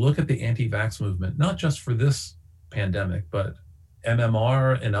that if you look at the anti-vax movement, not just for this pandemic, but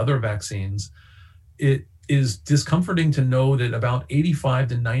MMR and other vaccines, it is discomforting to know that about 85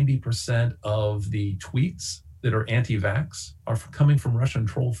 to 90% of the tweets that are anti-vax are coming from Russian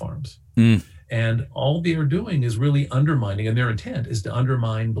troll farms. And all they are doing is really undermining, and their intent is to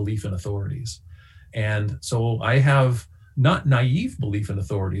undermine belief in authorities. And so I have not naive belief in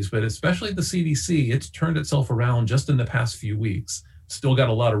authorities, but especially the CDC, it's turned itself around just in the past few weeks. Still got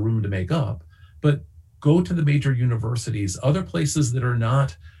a lot of room to make up, but go to the major universities, other places that are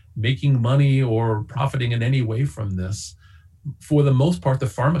not making money or profiting in any way from this. For the most part, the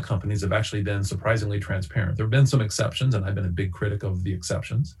pharma companies have actually been surprisingly transparent. There have been some exceptions, and I've been a big critic of the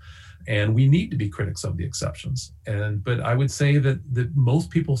exceptions. And we need to be critics of the exceptions. But I would say that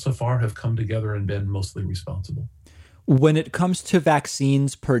most people so far have come together and been mostly responsible. When it comes to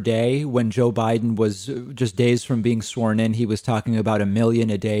vaccines per day, when Joe Biden was just days from being sworn in, he was talking about 1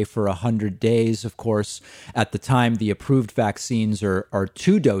 million a day for 100 days. Of course, at the time, the approved vaccines are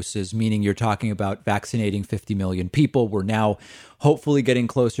 2 doses, meaning you're talking about vaccinating 50 million people. We're now hopefully getting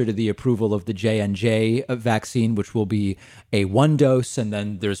closer to the approval of the J&J vaccine, which will be a 1 dose, and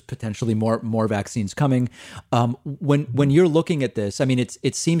then there's potentially more vaccines coming. When you're looking at this, I mean,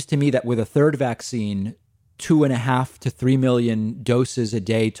 it seems to me that with a third vaccine, 2.5 to 3 million doses a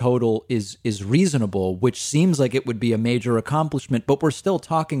day total is reasonable, which seems like it would be a major accomplishment, but we're still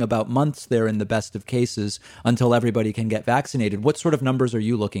talking about months there in the best of cases until everybody can get vaccinated. What sort of numbers are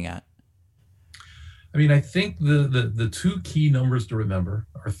you looking at? I mean, I think the 2 key numbers to remember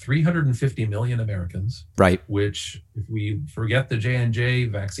are 350 million Americans, right? Which, if we forget the J&J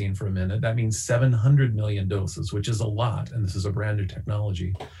vaccine for a minute, that means 700 million doses, which is a lot, and this is a brand new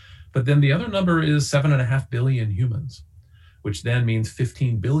technology. But then the other number is 7.5 billion humans, which then means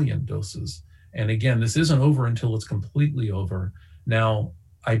 15 billion doses. And again, this isn't over until it's completely over. Now,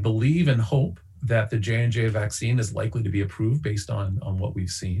 I believe and hope that the J&J vaccine is likely to be approved based on what we've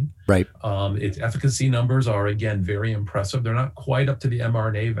seen. Right. Its efficacy numbers are, again, very impressive. They're not quite up to the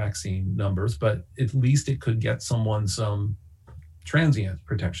mRNA vaccine numbers, but at least it could get someone some transient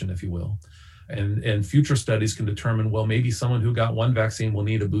protection, if you will. And future studies can determine, well, maybe someone who got one vaccine will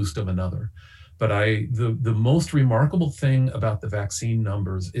need a boost of another. But the most remarkable thing about the vaccine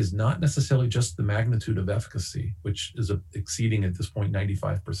numbers is not necessarily just the magnitude of efficacy, which is exceeding at this point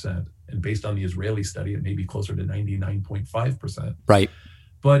 95%. And based on the Israeli study, it may be closer to 99.5%. Right.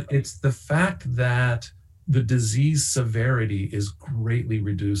 But it's the fact that the disease severity is greatly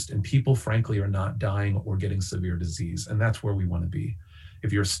reduced and people, frankly, are not dying or getting severe disease. And that's where we want to be.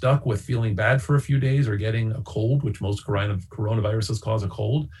 If you're stuck with feeling bad for a few days or getting a cold, which most coronaviruses cause a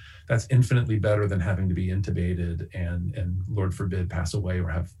cold, that's infinitely better than having to be intubated and Lord forbid, pass away or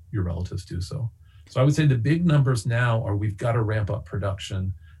have your relatives do so. So I would say the big numbers now are we've got to ramp up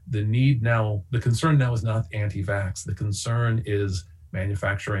production. The concern now is not anti-vax. The concern is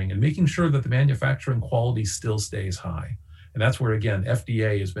manufacturing and making sure that the manufacturing quality still stays high. And that's where, again,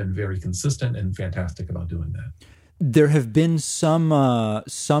 FDA has been very consistent and fantastic about doing that. There have been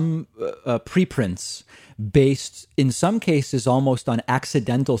some preprints based, in some cases, almost on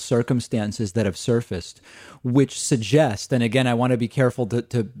accidental circumstances that have surfaced, which suggest, and again, I want to be careful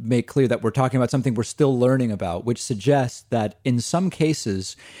to make clear that we're talking about something we're still learning about, which suggests that in some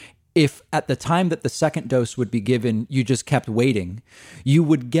cases, if at the time that the second dose would be given, you just kept waiting, you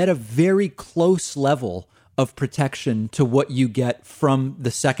would get a very close level of protection to what you get from the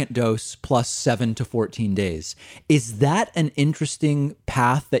second dose plus 7 to 14 days. Is that an interesting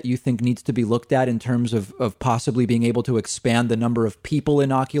path that you think needs to be looked at in terms of possibly being able to expand the number of people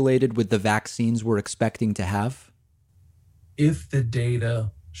inoculated with the vaccines we're expecting to have? If the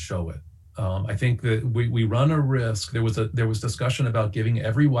data show it. I think that we run a risk. There was discussion about giving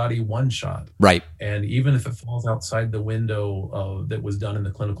everybody one shot. Right. And even if it falls outside the window that was done in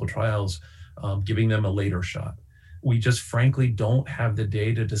the clinical trials, giving them a later shot. We just frankly don't have the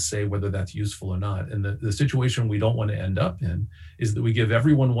data to say whether that's useful or not. And the situation we don't want to end up in is that we give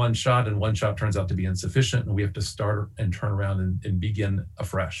everyone one shot and one shot turns out to be insufficient and we have to start and turn around and begin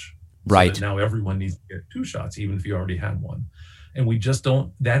afresh. Right. So that now everyone needs to get 2 shots, even if you already had one. And we just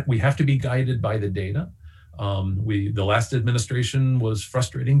don't, we have to be guided by the data. The last administration was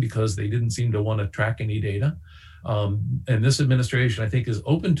frustrating because they didn't seem to want to track any data. And this administration, I think, is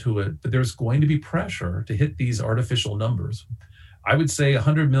open to it, but there's going to be pressure to hit these artificial numbers. I would say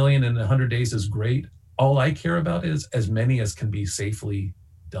 100 million in 100 days is great. All I care about is as many as can be safely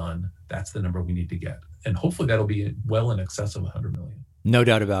done. That's the number we need to get. And hopefully that'll be well in excess of 100 million. No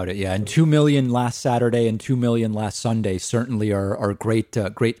doubt about it. Yeah. And 2 million last Saturday and 2 million last Sunday certainly are great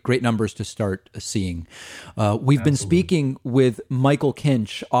numbers to start seeing. We've been speaking with Michael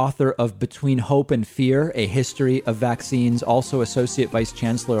Kinch, author of Between Hope and Fear, A History of Vaccines, also Associate Vice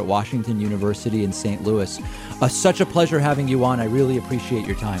Chancellor at Washington University in St. Louis. Such a pleasure having you on. I really appreciate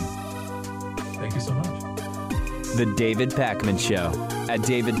your time. Thank you so much. The David Pakman Show at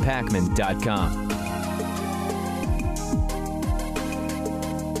davidpakman.com.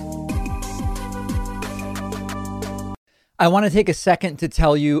 I want to take a second to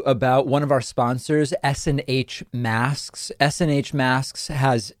tell you about one of our sponsors, S&H Masks. S&H Masks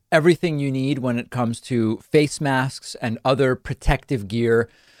has everything you need when it comes to face masks and other protective gear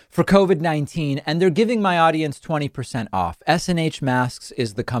for COVID-19, and they're giving my audience 20% off. S&H Masks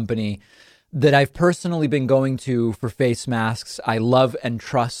is the company that I've personally been going to for face masks. I love and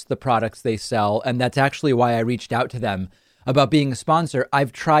trust the products they sell, and that's actually why I reached out to them about being a sponsor.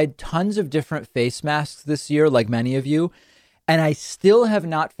 I've tried tons of different face masks this year, like many of you, and I still have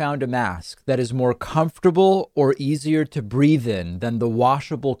not found a mask that is more comfortable or easier to breathe in than the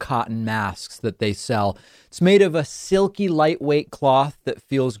washable cotton masks that they sell. It's made of a silky, lightweight cloth that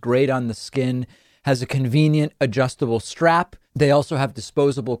feels great on the skin, has a convenient adjustable strap. They also have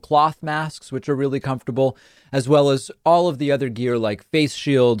disposable cloth masks, which are really comfortable, as well as all of the other gear like face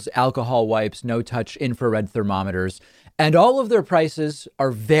shields, alcohol wipes, no-touch infrared thermometers. And all of their prices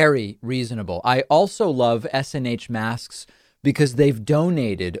are very reasonable. I also love S&H Masks because they've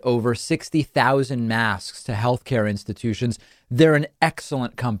donated over 60,000 masks to healthcare institutions. They're an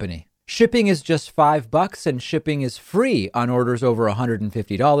excellent company. Shipping is just $5 and shipping is free on orders over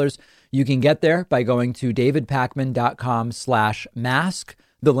 $150. You can get there by going to davidpakman.com/mask.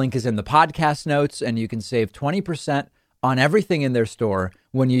 The link is in the podcast notes and you can save 20% on everything in their store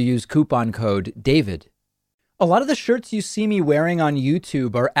when you use coupon code DAVID. A lot of the shirts you see me wearing on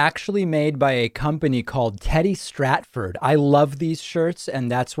YouTube are actually made by a company called Teddy Stratford. I love these shirts, and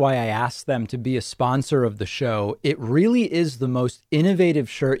that's why I asked them to be a sponsor of the show. It really is the most innovative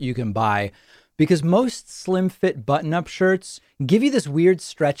shirt you can buy because most slim fit button-up shirts give you this weird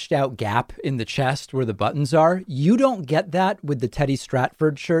stretched out gap in the chest where the buttons are. You don't get that with the Teddy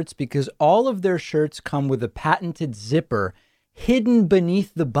Stratford shirts because all of their shirts come with a patented zipper hidden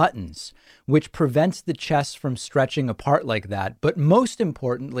beneath the buttons, which prevents the chest from stretching apart like that. But most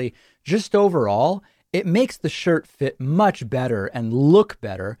importantly, just overall, it makes the shirt fit much better and look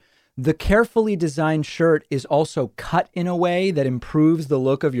better. The carefully designed shirt is also cut in a way that improves the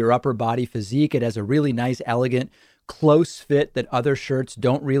look of your upper body physique. It has a really nice, elegant, close fit that other shirts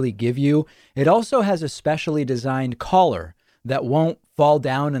don't really give you. It also has a specially designed collar that won't fall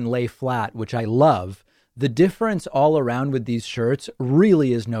down and lay flat, which I love. The difference all around with these shirts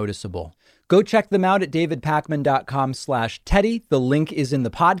really is noticeable. Go check them out at davidpakman.com/Teddy. The link is in the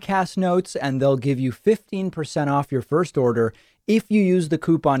podcast notes, and they'll give you 15% off your first order if you use the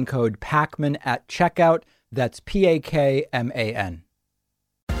coupon code PAKMAN at checkout. That's PAKMAN.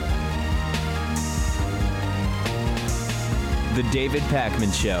 The David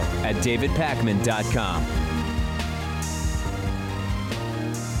Pakman Show at davidpakman.com.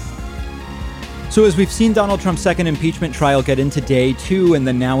 So as we've seen Donald Trump's second impeachment trial get into day 2 and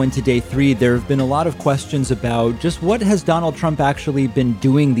then now into day 3, there have been a lot of questions about just what has Donald Trump actually been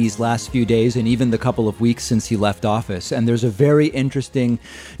doing these last few days and even the couple of weeks since he left office. And there's a very interesting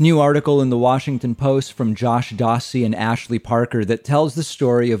new article in the Washington Post from Josh Dawsey and Ashley Parker that tells the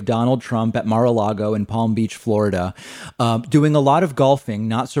story of Donald Trump at Mar-a-Lago in Palm Beach, Florida, doing a lot of golfing,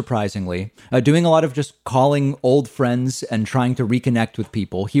 not surprisingly, doing a lot of just calling old friends and trying to reconnect with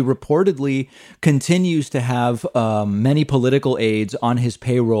people. He reportedly continues to have many political aides on his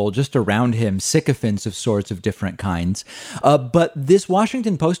payroll just around him, sycophants of sorts of different kinds. But this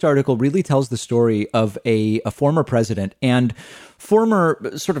Washington Post article really tells the story of a former president and former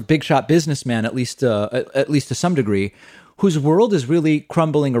sort of big shot businessman, at least to some degree, whose world is really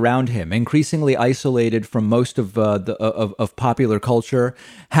crumbling around him, increasingly isolated from most of popular culture,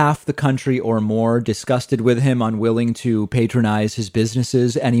 half the country or more disgusted with him, unwilling to patronize his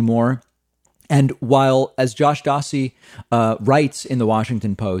businesses anymore. And while, as Josh Dawsey writes in the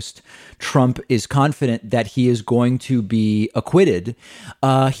Washington Post, Trump is confident that he is going to be acquitted,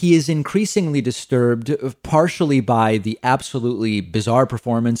 he is increasingly disturbed partially by the absolutely bizarre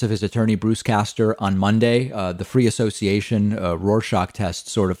performance of his attorney, Bruce Castor, on Monday, the free association Rorschach test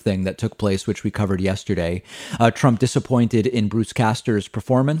sort of thing that took place, which we covered yesterday. Trump disappointed in Bruce Castor's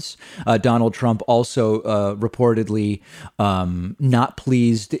performance. Donald Trump also reportedly not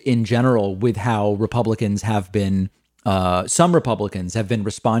pleased in general with how Republicans have been, some Republicans have been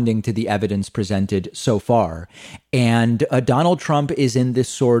responding to the evidence presented so far. And Donald Trump is in this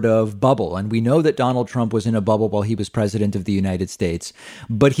sort of bubble. And we know that Donald Trump was in a bubble while he was president of the United States.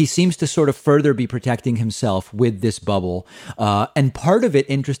 But he seems to sort of further be protecting himself with this bubble. And part of it,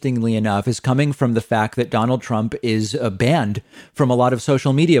 interestingly enough, is coming from the fact that Donald Trump is banned from a lot of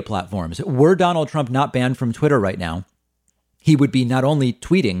social media platforms. Were Donald Trump not banned from Twitter right now, he would be not only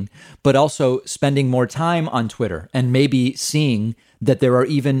tweeting, but also spending more time on Twitter and maybe seeing that there are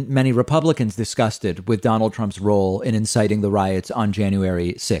even many Republicans disgusted with Donald Trump's role in inciting the riots on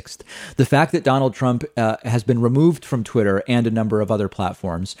January 6th. The fact that Donald Trump has been removed from Twitter and a number of other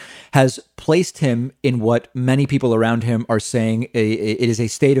platforms has placed him in what many people around him are saying it is a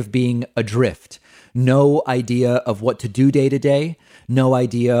state of being adrift. No idea of what to do day to day, no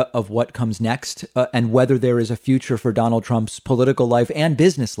idea of what comes next, and whether there is a future for Donald Trump's political life and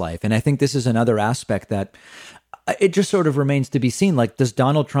business life. And I think this is another aspect that it just sort of remains to be seen. Like, does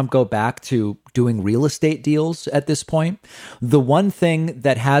Donald Trump go back to doing real estate deals at this point? The one thing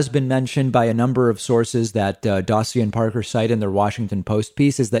that has been mentioned by a number of sources that Dawsey and Parker cite in their Washington Post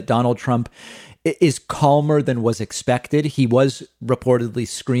piece is that Donald Trump is calmer than was expected. He was reportedly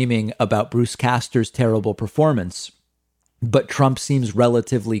screaming about Bruce Castor's terrible performance, but Trump seems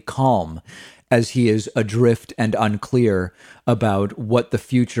relatively calm as he is adrift and unclear about what the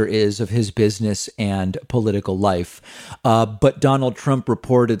future is of his business and political life. But Donald Trump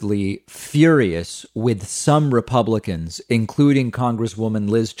reportedly furious with some Republicans, including Congresswoman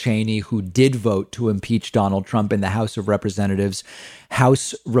Liz Cheney, who did vote to impeach Donald Trump in the House of Representatives,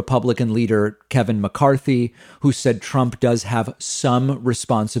 House Republican leader Kevin McCarthy, who said Trump does have some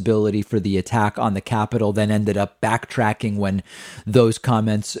responsibility for the attack on the Capitol, then ended up backtracking when those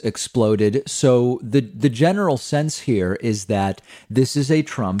comments exploded. So the general sense here is that this is a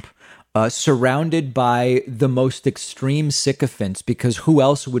Trump surrounded by the most extreme sycophants, because who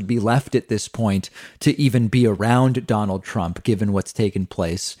else would be left at this point to even be around Donald Trump, given what's taken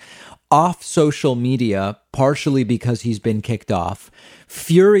place? Off social media, partially because he's been kicked off,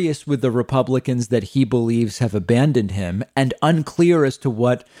 furious with the Republicans that he believes have abandoned him, and unclear as to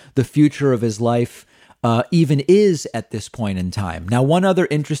what the future of his life even is at this point in time. Now, one other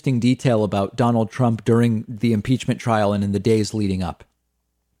interesting detail about Donald Trump during the impeachment trial and in the days leading up.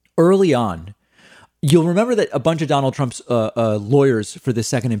 Early on, you'll remember that a bunch of Donald Trump's lawyers for the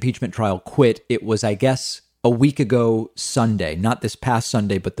second impeachment trial quit. It was, I guess, a week ago Sunday, not this past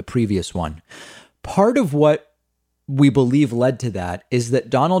Sunday, but the previous one. Part of what we believe led to that is that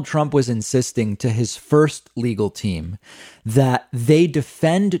Donald Trump was insisting to his first legal team that they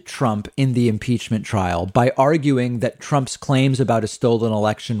defend Trump in the impeachment trial by arguing that Trump's claims about a stolen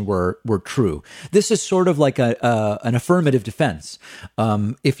election were true. This is sort of like an affirmative defense.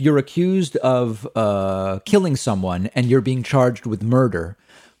 If you're accused of killing someone and you're being charged with murder,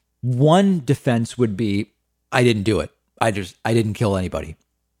 one defense would be, I didn't do it. I didn't kill anybody.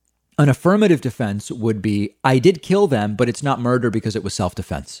 An affirmative defense would be, I did kill them, but it's not murder because it was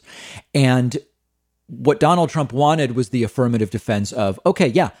self-defense. And what Donald Trump wanted was the affirmative defense of, okay,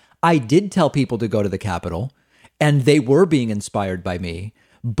 yeah, I did tell people to go to the Capitol, and they were being inspired by me,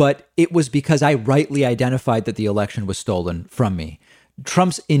 but it was because I rightly identified that the election was stolen from me.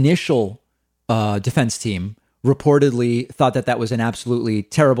 Trump's initial defense team reportedly thought that was an absolutely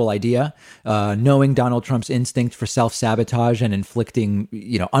terrible idea, knowing Donald Trump's instinct for self-sabotage and inflicting,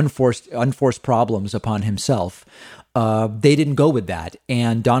 unforced problems upon himself. They didn't go with that,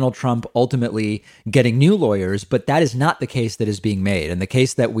 and Donald Trump ultimately getting new lawyers, but that is not the case that is being made. And the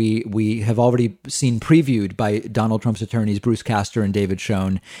case that we have already seen previewed by Donald Trump's attorneys, Bruce Castor and David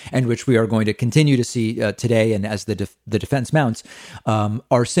Schoen, and which we are going to continue to see today and as the defense mounts,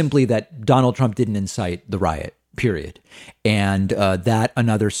 are simply that Donald Trump didn't incite the riot. Period. And that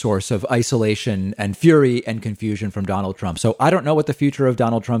another source of isolation and fury and confusion from Donald Trump. So I don't know what the future of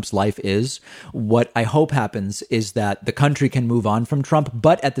Donald Trump's life is. What I hope happens is that the country can move on from Trump.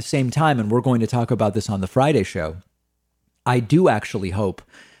 But at the same time, and we're going to talk about this on the Friday show, I do actually hope,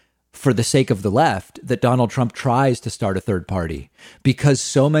 for the sake of the left, that Donald Trump tries to start a third party, because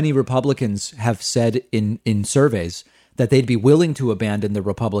so many Republicans have said in surveys that they'd be willing to abandon the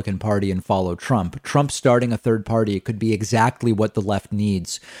Republican Party and follow Trump. Trump starting a third party could be exactly what the left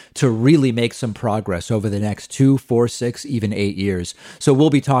needs to really make some progress over the next 2, 4, 6, even 8 years. So we'll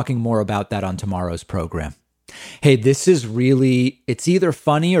be talking more about that on tomorrow's program. Hey, this is really, it's either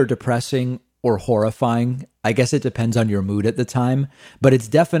funny or depressing or horrifying. I guess it depends on your mood at the time, but it's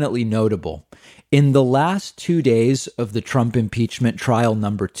definitely notable. In the last 2 days of the Trump impeachment trial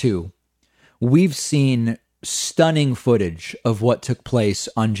number 2, we've seen stunning footage of what took place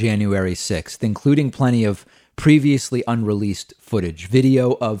on January 6th, including plenty of previously unreleased footage,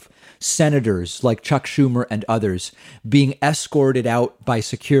 video of senators like Chuck Schumer and others being escorted out by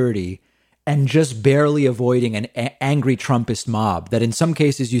security and just barely avoiding an angry Trumpist mob, that in some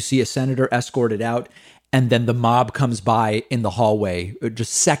cases you see a senator escorted out and then the mob comes by in the hallway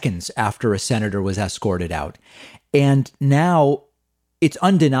just seconds after a senator was escorted out. And now it's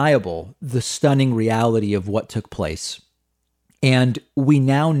undeniable, the stunning reality of what took place. And we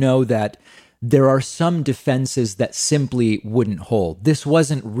now know that there are some defenses that simply wouldn't hold. This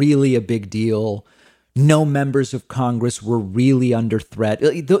wasn't really a big deal. No members of Congress were really under threat.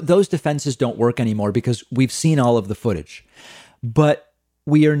 Those defenses don't work anymore because we've seen all of the footage. But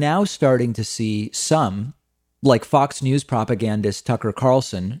we are now starting to see some, like Fox News propagandist Tucker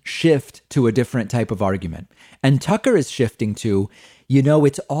Carlson, shift to a different type of argument. And Tucker is shifting to,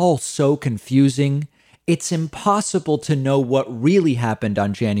 it's all so confusing. It's impossible to know what really happened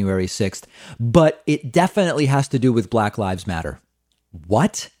on January 6th, but it definitely has to do with Black Lives Matter.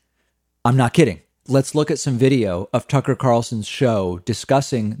 What? I'm not kidding. Let's look at some video of Tucker Carlson's show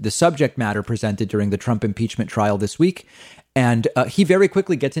discussing the subject matter presented during the Trump impeachment trial this week. And he very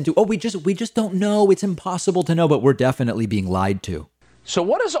quickly gets into, we just don't know. It's impossible to know, but we're definitely being lied to. So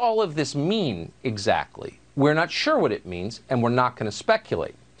what does all of this mean exactly? We're not sure what it means, and we're not going to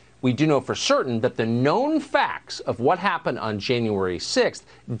speculate. We do know for certain that the known facts of what happened on January 6th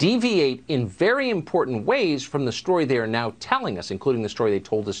deviate in very important ways from the story they are now telling us, including the story they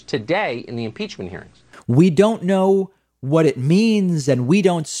told us today in the impeachment hearings. We don't know what it means, and we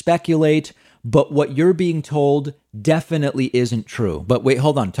don't speculate, but what you're being told definitely isn't true. But wait,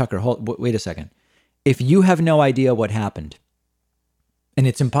 hold on, Tucker, wait a second. If you have no idea what happened, and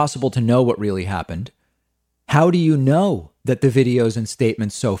it's impossible to know what really happened, how do you know that the videos and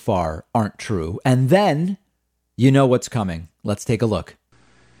statements so far aren't true? And then you know what's coming. Let's take a look.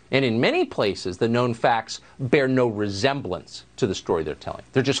 And in many places, the known facts bear no resemblance to the story they're telling.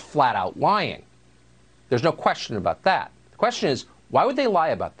 They're just flat out lying. There's no question about that. The question is, why would they lie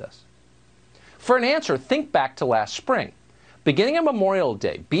about this? For an answer, think back to last spring. Beginning on Memorial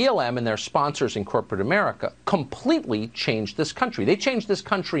Day, BLM and their sponsors in corporate America completely changed this country. They changed this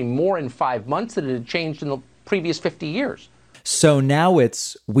country more in 5 months than it had changed in the previous 50 years. So now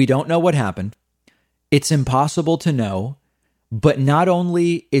we don't know what happened. It's impossible to know. But not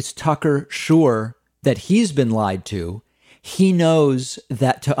only is Tucker sure that he's been lied to, he knows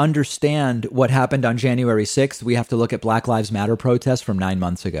that to understand what happened on January 6th, we have to look at Black Lives Matter protests from 9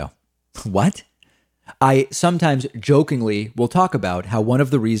 months ago. What? I sometimes jokingly will talk about how one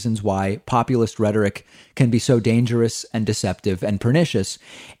of the reasons why populist rhetoric can be so dangerous and deceptive and pernicious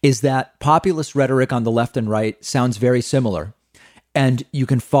is that populist rhetoric on the left and right sounds very similar, and you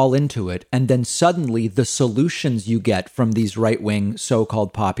can fall into it. And then suddenly the solutions you get from these right-wing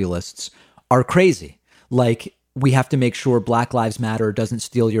so-called populists are crazy. Like, we have to make sure Black Lives Matter doesn't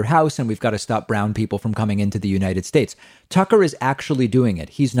steal your house, and we've got to stop brown people from coming into the United States. Tucker is actually doing it.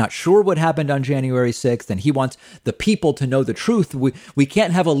 He's not sure what happened on January 6th, and he wants the people to know the truth. We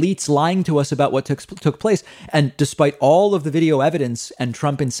can't have elites lying to us about what took place. And despite all of the video evidence and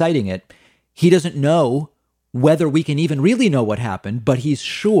Trump inciting it, he doesn't know whether we can even really know what happened, but he's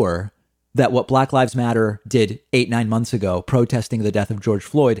sure that what Black Lives Matter did 8-9 months ago, protesting the death of George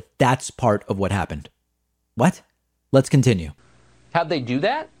Floyd, that's part of what happened. What? Let's continue. How'd they do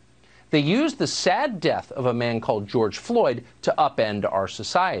that? They used the sad death of a man called George Floyd to upend our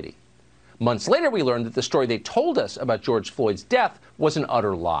society. Months later, we learned that the story they told us about George Floyd's death was an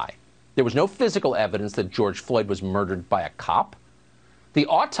utter lie. There was no physical evidence that George Floyd was murdered by a cop. The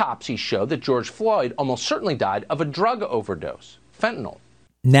autopsy showed that George Floyd almost certainly died of a drug overdose, fentanyl.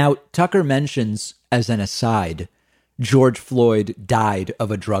 Now, Tucker mentions, as an aside, George Floyd died of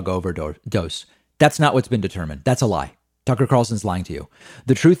a drug overdose. That's not what's been determined. That's a lie. Tucker Carlson's lying to you.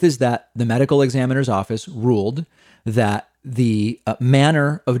 The truth is that the medical examiner's office ruled that the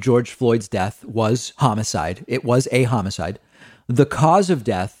manner of George Floyd's death was homicide. It was a homicide. The cause of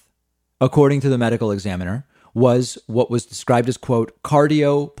death, according to the medical examiner, was what was described as, quote,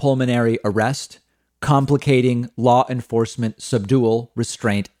 cardiopulmonary arrest, complicating law enforcement subdual,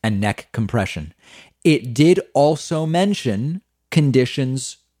 restraint, and neck compression. It did also mention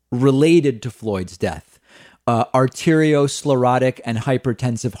conditions related to Floyd's death, arteriosclerotic and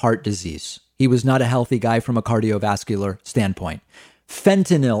hypertensive heart disease. He was not a healthy guy from a cardiovascular standpoint.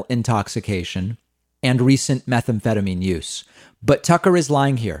 Fentanyl intoxication and recent methamphetamine use. But Tucker is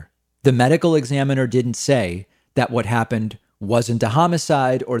lying here. The medical examiner didn't say that what happened wasn't a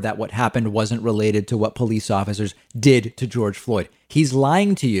homicide or that what happened wasn't related to what police officers did to George Floyd. He's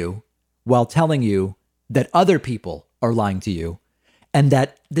lying to you while telling you that other people are lying to you and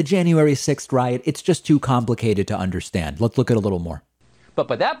that the January 6th riot, it's just too complicated to understand. Let's look at a little more. But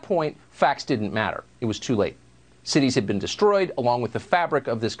by that point, facts didn't matter. It was too late. Cities had been destroyed, along with the fabric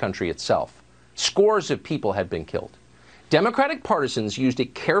of this country itself. Scores of people had been killed. Democratic partisans used a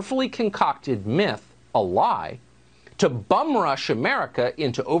carefully concocted myth, a lie, to bum rush America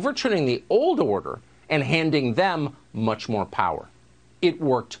into overturning the old order and handing them much more power. It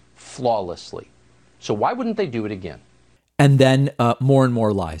worked flawlessly. So why wouldn't they do it again? And then more and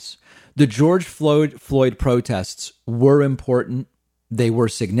more lies. The George Floyd protests were important. They were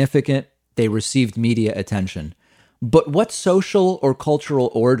significant. They received media attention. But what social or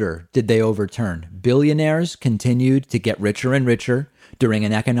cultural order did they overturn? Billionaires continued to get richer and richer during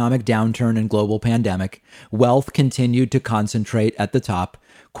an economic downturn and global pandemic. Wealth continued to concentrate at the top.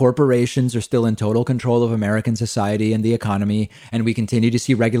 Corporations are still in total control of American society and the economy, and we continue to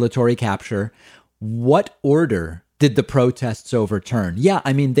see regulatory capture. What order did the protests overturn? Yeah,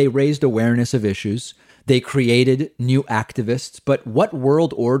 I mean, they raised awareness of issues. They created new activists, but what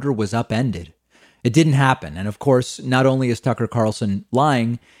world order was upended? It didn't happen. And of course, not only is Tucker Carlson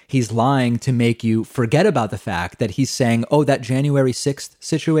lying, he's lying to make you forget about the fact that he's saying, oh, that January 6th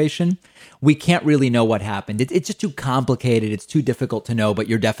situation, we can't really know what happened. It's just too complicated. It's too difficult to know, but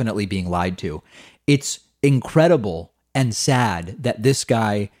you're definitely being lied to. It's incredible and sad that this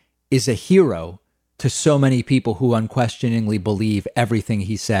guy is a hero to so many people who unquestioningly believe everything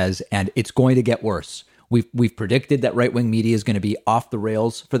he says, and it's going to get worse. We've predicted that right-wing media is going to be off the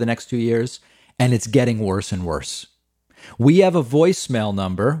rails for the next 2 years, and it's getting worse and worse. We have a voicemail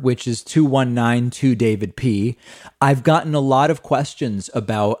number, which is 219-2-DAVID-P. I've gotten a lot of questions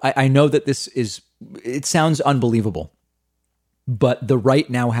about, I know that it sounds unbelievable, but the right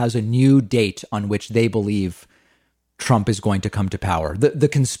now has a new date on which they believe Trump is going to come to power. The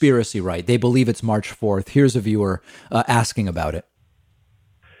conspiracy right. They believe it's March 4th. Here's a viewer asking about it.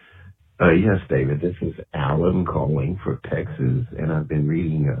 Yes, David, this is Alan calling for Texas, and I've been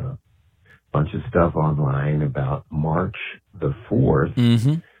reading a bunch of stuff online about March the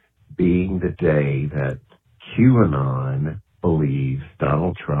 4th being the day that QAnon believes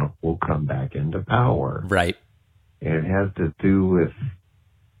Donald Trump will come back into power. Right. And it has to do with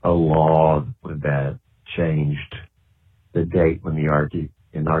a law that changed the date when the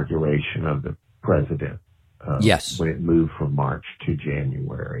inauguration of the president. Yes. When it moved from March to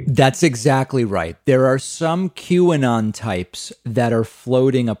January. That's exactly right. There are some QAnon types that are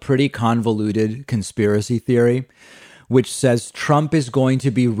floating a pretty convoluted conspiracy theory, which says Trump is going to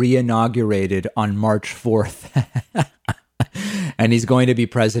be reinaugurated on March 4th. And he's going to be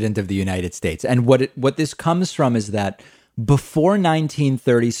president of the United States. And what this comes from is that before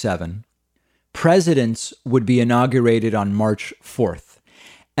 1937, presidents would be inaugurated on March 4th.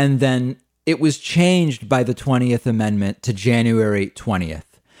 And then it was changed by the 20th Amendment to January 20th.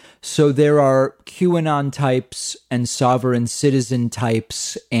 So there are QAnon types and sovereign citizen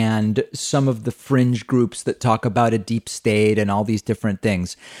types and some of the fringe groups that talk about a deep state and all these different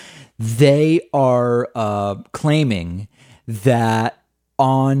things. They are claiming that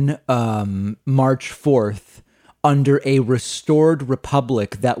on March 4th, under a restored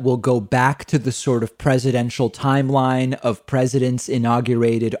republic that will go back to the sort of presidential timeline of presidents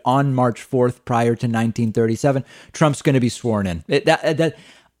inaugurated on March 4th prior to 1937, Trump's going to be sworn in.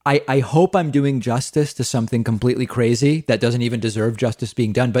 I hope I'm doing justice to something completely crazy that doesn't even deserve justice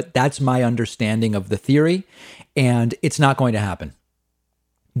being done, but that's my understanding of the theory, and it's not going to happen.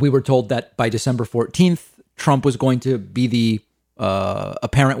 We were told that by December 14th, Trump was going to be the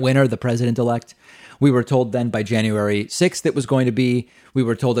apparent winner, the president-elect. We were told then by January 6th it was going to be. We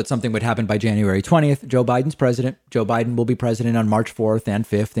were told that something would happen by January 20th. Joe Biden's president. Joe Biden will be president on March 4th and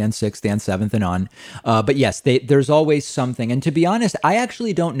 5th and 6th and 7th and on. But yes, there's always something. And to be honest, I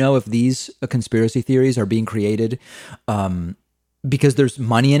actually don't know if these conspiracy theories are being created because there's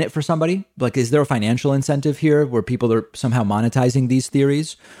money in it for somebody. Like, is there a financial incentive here where people are somehow monetizing these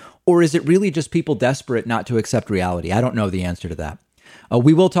theories? Or is it really just people desperate not to accept reality? I don't know the answer to that.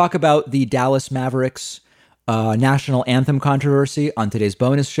 We will talk about the Dallas Mavericks national anthem controversy on today's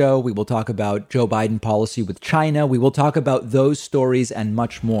bonus show. We will talk about Joe Biden policy with China. We will talk about those stories and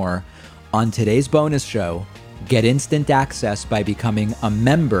much more on today's bonus show. Get instant access by becoming a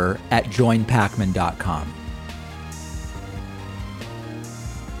member at joinpacman.com.